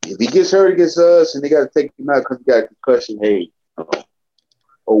 if he gets hurt against us and they got to take him out because he got a concussion, hey, oh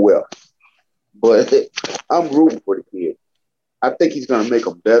well. But I'm rooting for the kid. I think he's going to make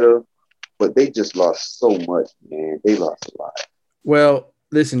them better, but they just lost so much, man. They lost a lot. Well,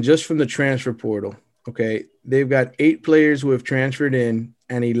 listen, just from the transfer portal, okay, they've got 8 players who have transferred in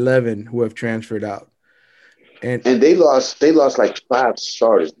and 11 who have transferred out. And they lost like 5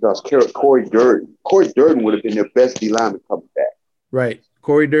 starters. They lost Corey Durden. Corey Durden would have been their best D lineman coming back. Right.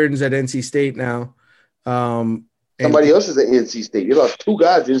 Corey Durden's at NC State now. Somebody else is at NC State. You lost 2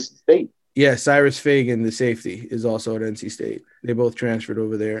 guys at NC State. Yeah, Cyrus Fagan, the safety, is also at NC State. They both transferred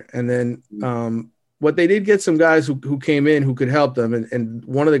over there. And then what they did get some guys who came in who could help them. And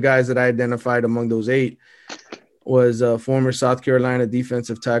one of the guys that I identified among those 8 was former South Carolina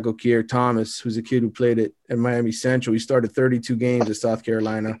defensive tackle Keir Thomas, who's a kid who played at Miami Central. He started 32 games at South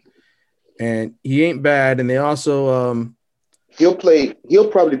Carolina. And he ain't bad. And they also he'll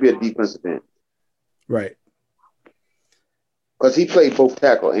probably be a defensive end. Right. Because he played both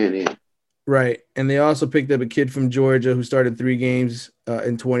tackle and end. Right. And they also picked up a kid from Georgia who started 3 games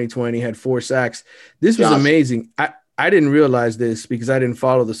in 2020, had 4 sacks. This was amazing. I didn't realize this because I didn't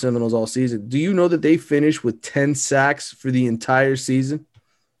follow the Seminoles all season. Do you know that they finished with 10 sacks for the entire season?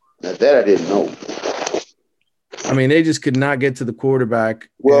 Now that I didn't know. I mean, they just could not get to the quarterback.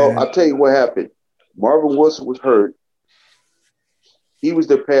 Well, I'll tell you what happened. Marvin Wilson was hurt. He was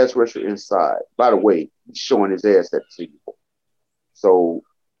their pass rusher inside. By the way, he's showing his ass at the Senior Bowl. So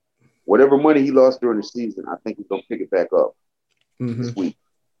whatever money he lost during the season, I think he's going to pick it back up this week.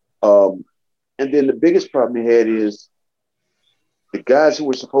 And then the biggest problem they had is the guys who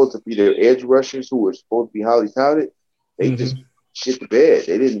were supposed to be their edge rushers, who were supposed to be highly touted, they just shit the bed.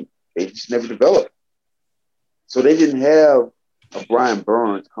 They just never developed. So they didn't have a Brian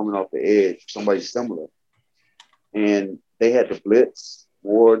Burns coming off the edge, somebody similar. And they had to blitz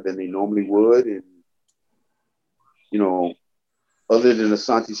more than they normally would. And, you know, other than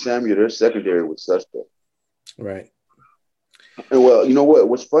Asante Samuel, their secondary was suspect. Right. And well, you know what?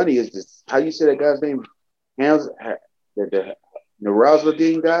 What's funny is this: how you say that guy's name? The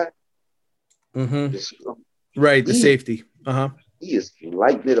Narazadine guy. Right, the safety. He is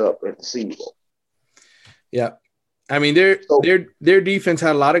lighting it up at the Senior Bowl. Yeah, I mean their defense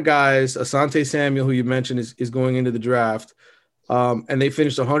had a lot of guys. Asante Samuel, who you mentioned, is going into the draft, and they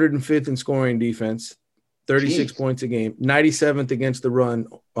finished 105th in scoring defense, 36 points a game, 97th against the run,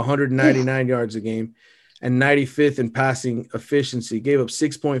 199 yards a game, and 95th in passing efficiency. Gave up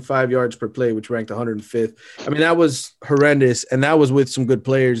 6.5 yards per play, which ranked 105th. I mean, that was horrendous, and that was with some good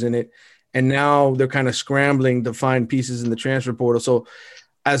players in it. And now they're kind of scrambling to find pieces in the transfer portal. So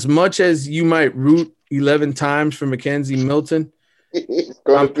as much as you might root 11 times for Mackenzie Milton,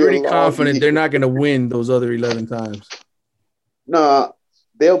 I'm pretty confident they're not going to win those other 11 times. No,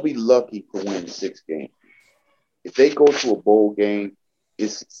 they'll be lucky to win 6 games. If they go to a bowl game,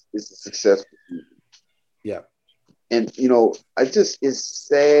 it's a successful season. Yeah. And, you know, it's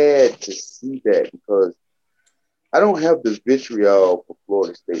sad to see that because I don't have the vitriol for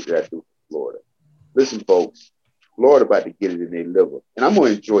Florida State that I do for Florida. Listen, folks, Florida about to get it in their liver. And I'm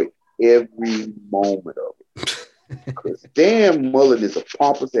going to enjoy every moment of it. Because Dan Mullen is a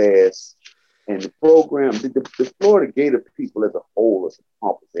pompous ass. And the program, the Florida Gator people as a whole is a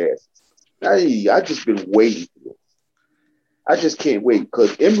pompous ass. I just been waiting for this. I just can't wait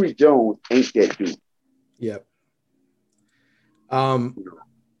because Emory Jones ain't that dude. Yep.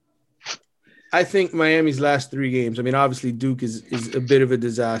 I think Miami's last 3 games, I mean, obviously Duke is a bit of a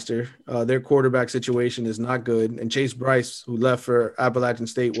disaster. Their quarterback situation is not good. And Chase Bryce, who left for Appalachian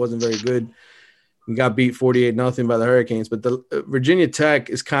State, wasn't very good. He got beat 48-0 by the Hurricanes. But the Virginia Tech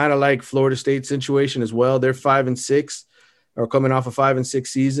is kind of like Florida State situation as well. They're 5-6, or coming off a 5-6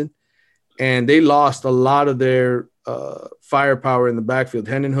 season. And they lost a lot of their firepower in the backfield.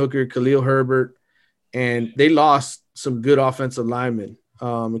 Hendon Hooker, Khalil Herbert, and they lost some good offensive linemen,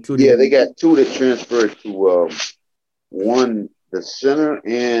 including. Yeah, they got 2 that transferred to one, the center,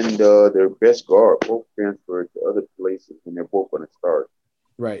 and their best guard. Both transferred to other places, and they're both going to start.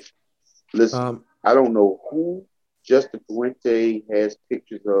 Right. Listen, I don't know who Justin Fuente has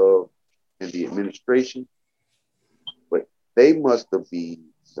pictures of in the administration, but they must have been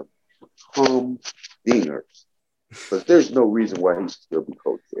some dingers because there's no reason why he should still be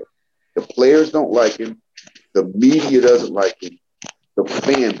coach there. The players don't like him. The media doesn't like him. The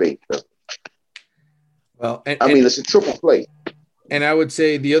fan base doesn't. Well, I mean, it's a triple play. And I would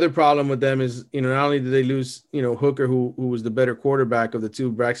say the other problem with them is, you know, not only did they lose, you know, Hooker, who was the better quarterback of the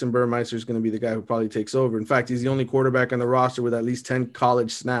 2, Braxton Burmeister is going to be the guy who probably takes over. In fact, he's the only quarterback on the roster with at least 10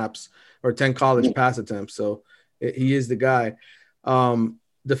 college snaps or 10 college pass attempts. So he is the guy.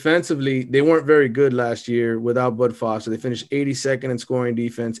 defensively, they weren't very good last year without Bud Foster. They finished 82nd in scoring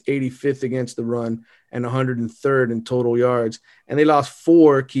defense, 85th against the run, and 103rd in total yards. And they lost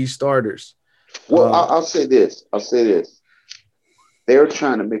 4 key starters. Well, I'll say this. They're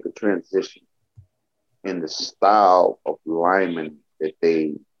trying to make a transition in the style of linemen that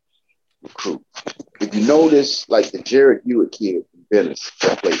they recruit. If you notice, like the Jared Hewitt kid from Venice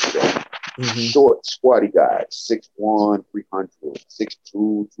that plays there, short, squatty guy, 6'1", 300, 6'2",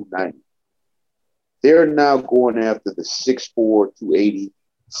 290. They're now going after the 6'4", 280,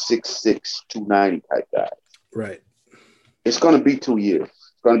 6'6", 290 type guys. Right. It's going to be 2 years.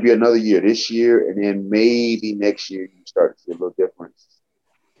 It's going to be another year this year, and then maybe next year you start to see a little difference.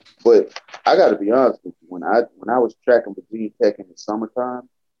 But I got to be honest with you, when I was tracking Virginia Tech in the summertime,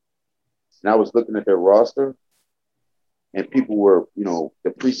 and I was looking at their roster, and people were,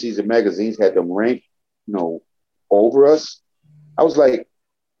 the preseason magazines had them ranked, over us. I was like,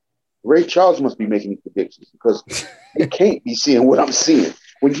 Ray Charles must be making these predictions because they can't be seeing what I'm seeing.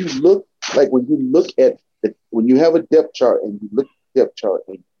 When you have a depth chart and you look at the depth chart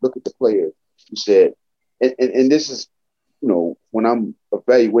and you look at the players, you said, and this is, when I'm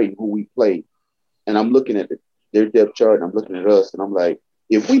evaluating who we play, and I'm looking at their depth chart and I'm looking at us, and I'm like,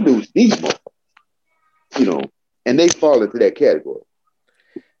 if we lose these motherfuckers, and they fall into that category.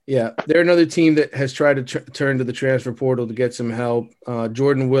 Yeah, they're another team that has tried to turn to the transfer portal to get some help.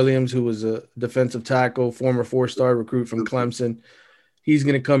 Jordan Williams, who was a defensive tackle, former 4-star recruit from Clemson, he's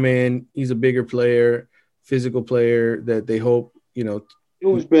going to come in. He's a bigger player, physical player that they hope,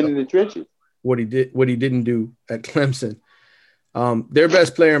 Who's been in the trenches. What he didn't do at Clemson. Their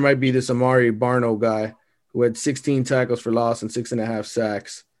best player might be this Amari Barno guy who had 16 tackles for loss and 6.5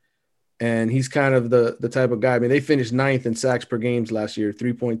 sacks. And he's kind of the type of guy. I mean, they finished 9th in sacks per games last year,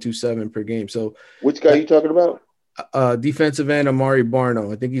 3.27 per game. So which guy are you talking about? Defensive end Amari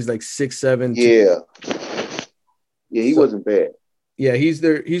Barno. I think he's like 6'7". Yeah, he wasn't bad. Yeah, he's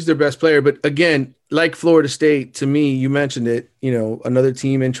their best player. But again, like Florida State, to me, you mentioned it, another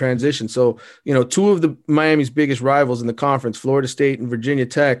team in transition. So, 2 of the Miami's biggest rivals in the conference, Florida State and Virginia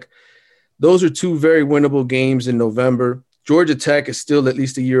Tech, those are 2 very winnable games in November. Georgia Tech is still at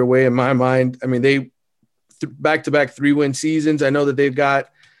least a year away in my mind. I mean, they back-to-back 3-win seasons. I know that they've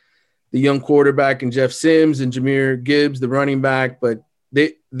got the young quarterback in Jeff Sims and Jahmyr Gibbs, the running back, but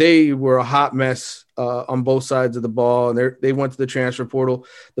they were a hot mess on both sides of the ball, and they went to the transfer portal.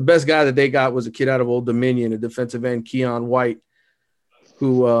 The best guy that they got was a kid out of Old Dominion, a defensive end, Keon White,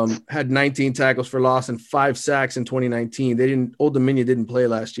 who had 19 tackles for loss and 5 sacks in 2019. Old Dominion didn't play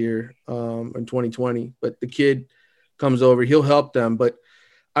last year in 2020, but the kid comes over, he'll help them. But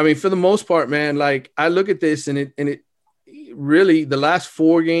I mean, for the most part, man, like I look at this and it really, the last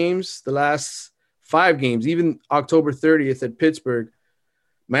 4 games, the last 5 games, even October 30th at Pittsburgh,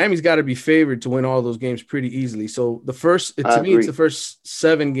 Miami's got to be favored to win all those games pretty easily. So it's the first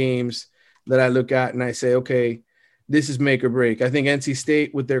 7 games that I look at and I say, okay, this is make or break. I think NC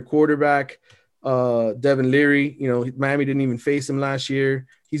State with their quarterback, Devin Leary, Miami didn't even face him last year.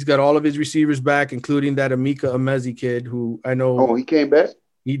 He's got all of his receivers back, including that Emeka Emezi kid who I know. Oh, he came back?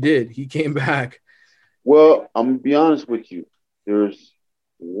 He did. He came back. Well, I'm going to be honest with you. There's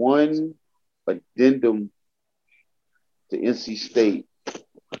one addendum to NC State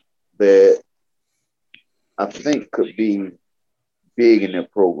that I think could be big in their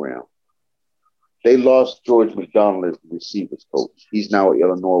program. They lost George McDonald as the receivers coach. He's now at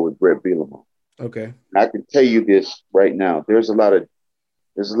Illinois with Brett Bielema. Okay. And I can tell you this right now. There's a lot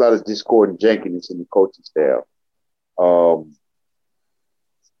of discord and jankiness in the coaching staff.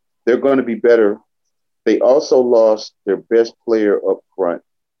 They're going to be better. They also lost their best player up front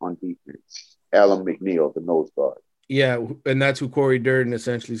on defense, Alan McNeil, the nose guard. Yeah, and that's who Corey Durden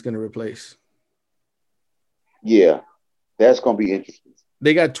essentially is going to replace. Yeah, that's going to be interesting.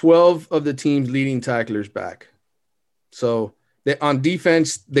 They got 12 of the team's leading tacklers back. So on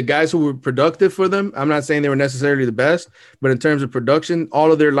defense, the guys who were productive for them, I'm not saying they were necessarily the best, but in terms of production,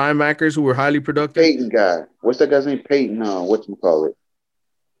 all of their linebackers who were highly productive. Peyton guy. What's that guy's name? Peyton, whatchamacallit?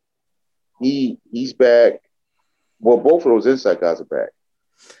 He's back. Well, both of those inside guys are back.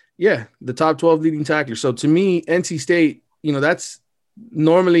 Yeah, the top 12 leading tacklers. So to me, NC State, that's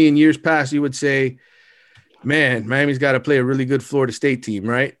normally in years past, you would say, man, Miami's got to play a really good Florida State team,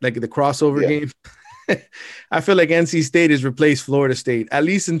 right? Like the crossover game. I feel like NC State has replaced Florida State, at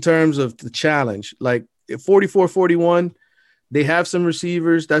least in terms of the challenge. Like 44-41, they have some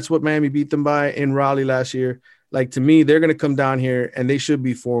receivers. That's what Miami beat them by in Raleigh last year. Like, to me, they're going to come down here and they should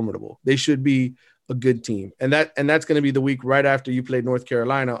be formidable. They should be a good team. And that's going to be the week right after you played North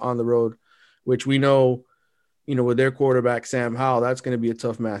Carolina on the road, which we know, with their quarterback, Sam Howell, that's going to be a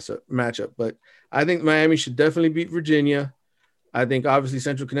tough matchup. But I think Miami should definitely beat Virginia. I think obviously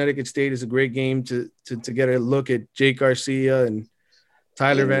Central Connecticut State is a great game to get a look at Jake Garcia and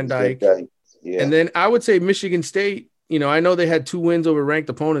Tyler Van Dyke. Yeah. And then I would say Michigan State, I know they had 2 wins over ranked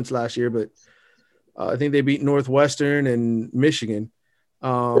opponents last year, but I think they beat Northwestern and Michigan.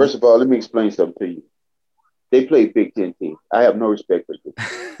 First of all, let me explain something to you. They play Big Ten teams. I have no respect for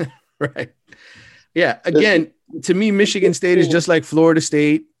them. Right. Yeah. Again, to me, Michigan State is just like Florida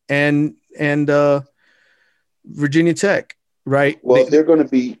State and Virginia Tech, right? Well, they're going to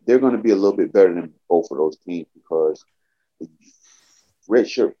be a little bit better than both of those teams because the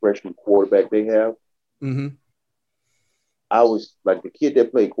redshirt freshman quarterback they have. Mm-hmm. I was like the kid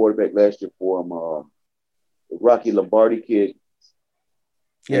that played quarterback last year for them, the Rocky Lombardi kid.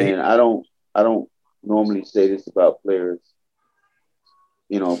 Yeah, and I don't normally say this about players,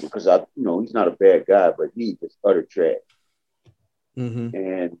 because he's not a bad guy, but he's just utter trash. Mm-hmm.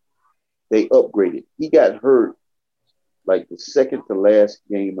 And they upgraded. He got hurt like the second to last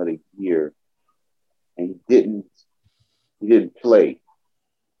game of the year, and he didn't play.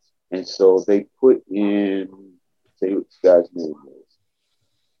 And so they put in, say what this guy's name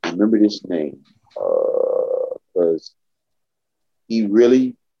is. Remember this name, because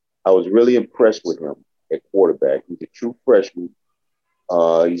I was really impressed with him at quarterback. He's a true freshman.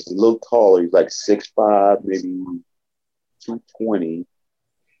 He's a little taller. He's like 6'5", maybe 220.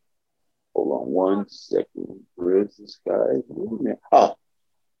 Hold on one second. Where is this guy?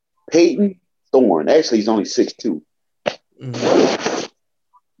 Peyton Thorne. Actually, he's only 6'2". Mm-hmm.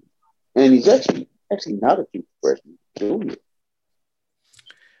 And he's actually not a true freshman. Junior.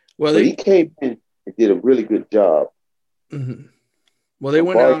 Well, he came in and did a really good job. Mm-hmm. Well, they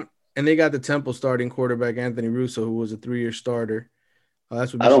went out and they got the Temple starting quarterback, Anthony Russo, who was a 3-year starter.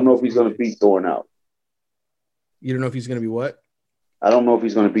 That's what I don't know if he's going to beat Thorne out. You don't know if he's going to be what? I don't know if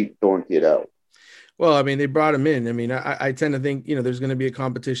he's going to beat Thorne kid out. Well, I mean, they brought him in. I mean, I tend to think, there's going to be a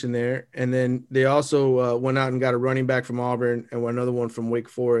competition there. And then they also went out and got a running back from Auburn and another one from Wake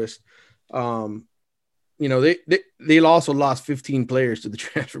Forest. They also lost 15 players to the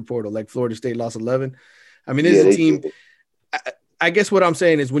transfer portal, like Florida State lost 11. I mean, this is a team. I guess what I'm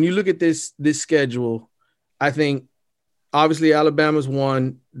saying is when you look at this schedule, I think obviously Alabama's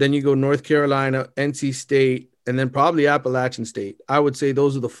 1, then you go North Carolina, NC State, and then probably Appalachian State. I would say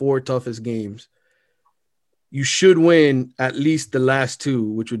those are the 4 toughest games. You should win at least the last 2,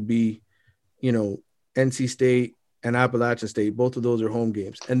 which would be, NC State and Appalachian State. Both of those are home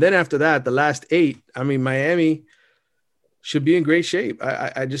games. And then after that, the last 8, I mean, Miami should be in great shape.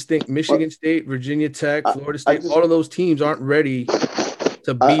 I just think Michigan State, Virginia Tech, Florida State, all of those teams aren't ready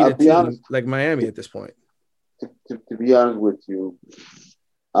to beat a team like Miami at this point. To be honest with you,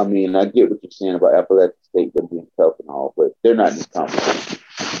 I mean, I get what you're saying about Appalachian State, them being tough and all, but they're not in this competition.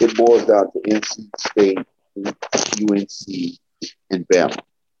 It boils down to NC State, UNC, and Bama.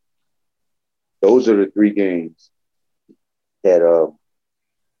 Those are the 3 games that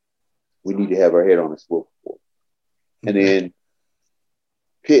we need to have our head on a swivel for. And then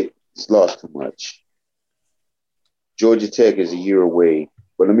Pitt has lost too much. Georgia Tech is a year away.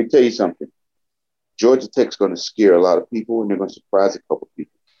 But let me tell you something. Georgia Tech's going to scare a lot of people, and they're going to surprise a couple of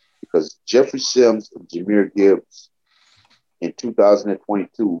people. Because Jeffrey Sims and Jahmyr Gibbs in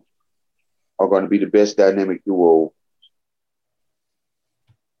 2022 are going to be the best dynamic duo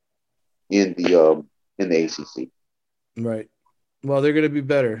in the ACC. Right. Well, they're going to be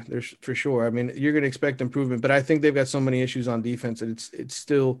better. There's for sure. I mean, you're going to expect improvement, but I think they've got so many issues on defense, and it's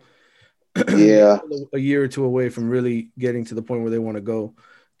still a year or 2 away from really getting to the point where they want to go.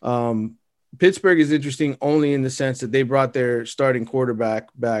 Pittsburgh is interesting only in the sense that they brought their starting quarterback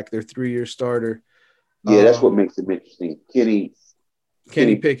back, their 3-year starter. Yeah, that's what makes them interesting. Kenny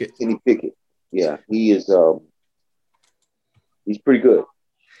Pickett. Kenny Pickett. Yeah, he is. He's pretty good.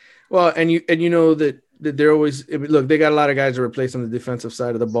 Well, and you know that they're always look. They got a lot of guys to replace on the defensive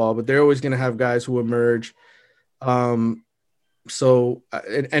side of the ball, but they're always going to have guys who emerge. So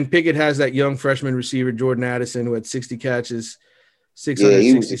Pickett has that young freshman receiver Jordan Addison who had 60 catches,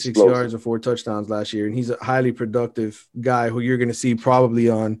 666 yards and 4 touchdowns last year, and he's a highly productive guy who you're going to see probably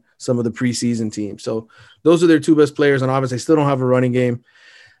on some of the preseason teams. So those are their 2 best players, and obviously they still don't have a running game.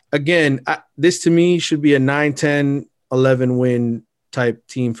 Again, this to me should be a 9-10, 11 win type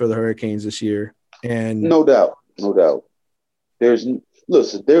team for the Hurricanes this year. And no doubt. There's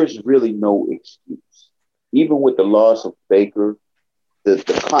really no excuse. Even with the loss of Baker, the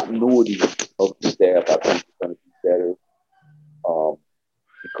continuity of the staff, I think, is going to be better.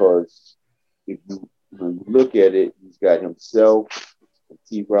 Because if you look at it, he's got himself,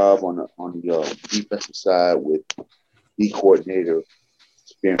 T-Rob on the defensive side with D coordinator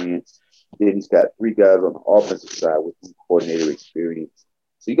experience. Then he's got 3 guys on the offensive side with D coordinator experience.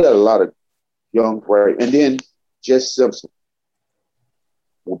 So you got a lot of young, right? And then Jess Simpson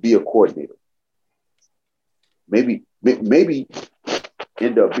will be a coordinator. Maybe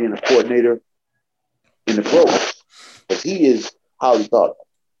end up being a coordinator in the pros, because he is highly thought of.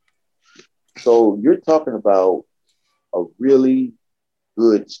 So you're talking about a really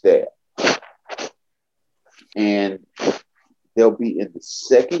good staff. And they'll be in the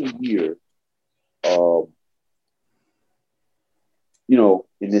second year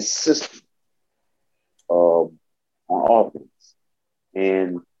in this system on offense.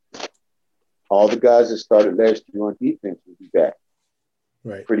 And all the guys that started last year on defense will be back.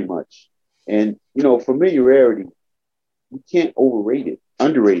 Right. Pretty much. And, familiarity, you can't underrate it,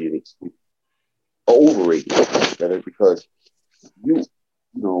 because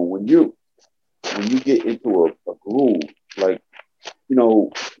when you get into a groove, like,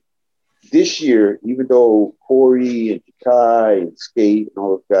 this year, even though Corey and Jakai and Skate and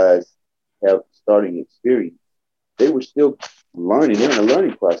all those guys have starting experience, they were still learning. They're in a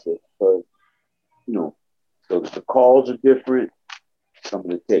learning process because, so the calls are different. Some of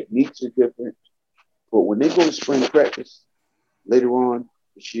the techniques are different. But when they go to spring practice later on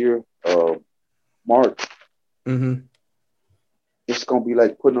this year, March, it's going to be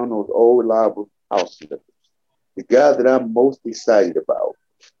like putting on those old reliable house slippers. The guy that I'm most excited about,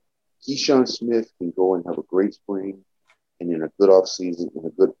 Keyshawn Smith, can go and have a great spring and in a good off season and a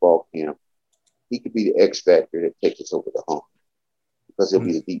good fall camp. He could be the X factor that takes us over the hump because he'll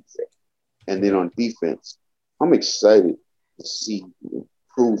be the deep threat. And then on defense, I'm excited to see the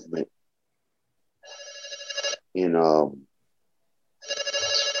improvement in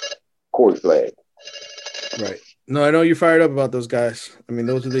Corey Flagg. Right. No, I know you're fired up about those guys. I mean,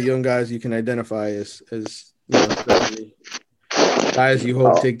 those are the young guys you can identify as guys you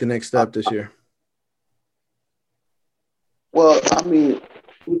hope take the next step this year. Well, I mean, it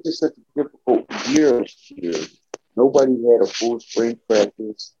was just such a difficult year this year. Nobody had a full spring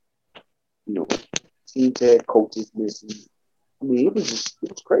practice. Teams had coaches missing. I mean, it was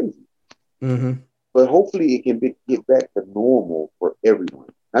crazy. But hopefully it can get back to normal for everyone,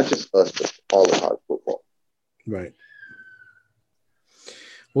 not just us, but all of college football. Right.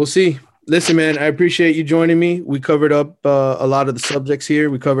 We'll see. Listen, man, I appreciate you joining me. We covered up a lot of the subjects here.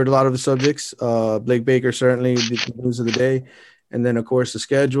 We covered a lot of the subjects. Blake Baker, certainly the news of the day. And then, of course, the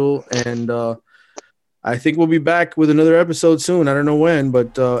schedule. And I think we'll be back with another episode soon. I don't know when,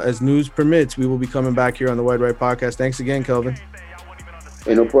 but as news permits, we will be coming back here on the Wide Right Podcast. Thanks again, Kelvin.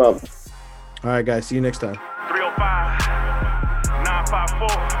 Hey, no problem. All right, guys. See you next time. 305 954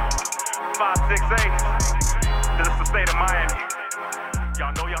 568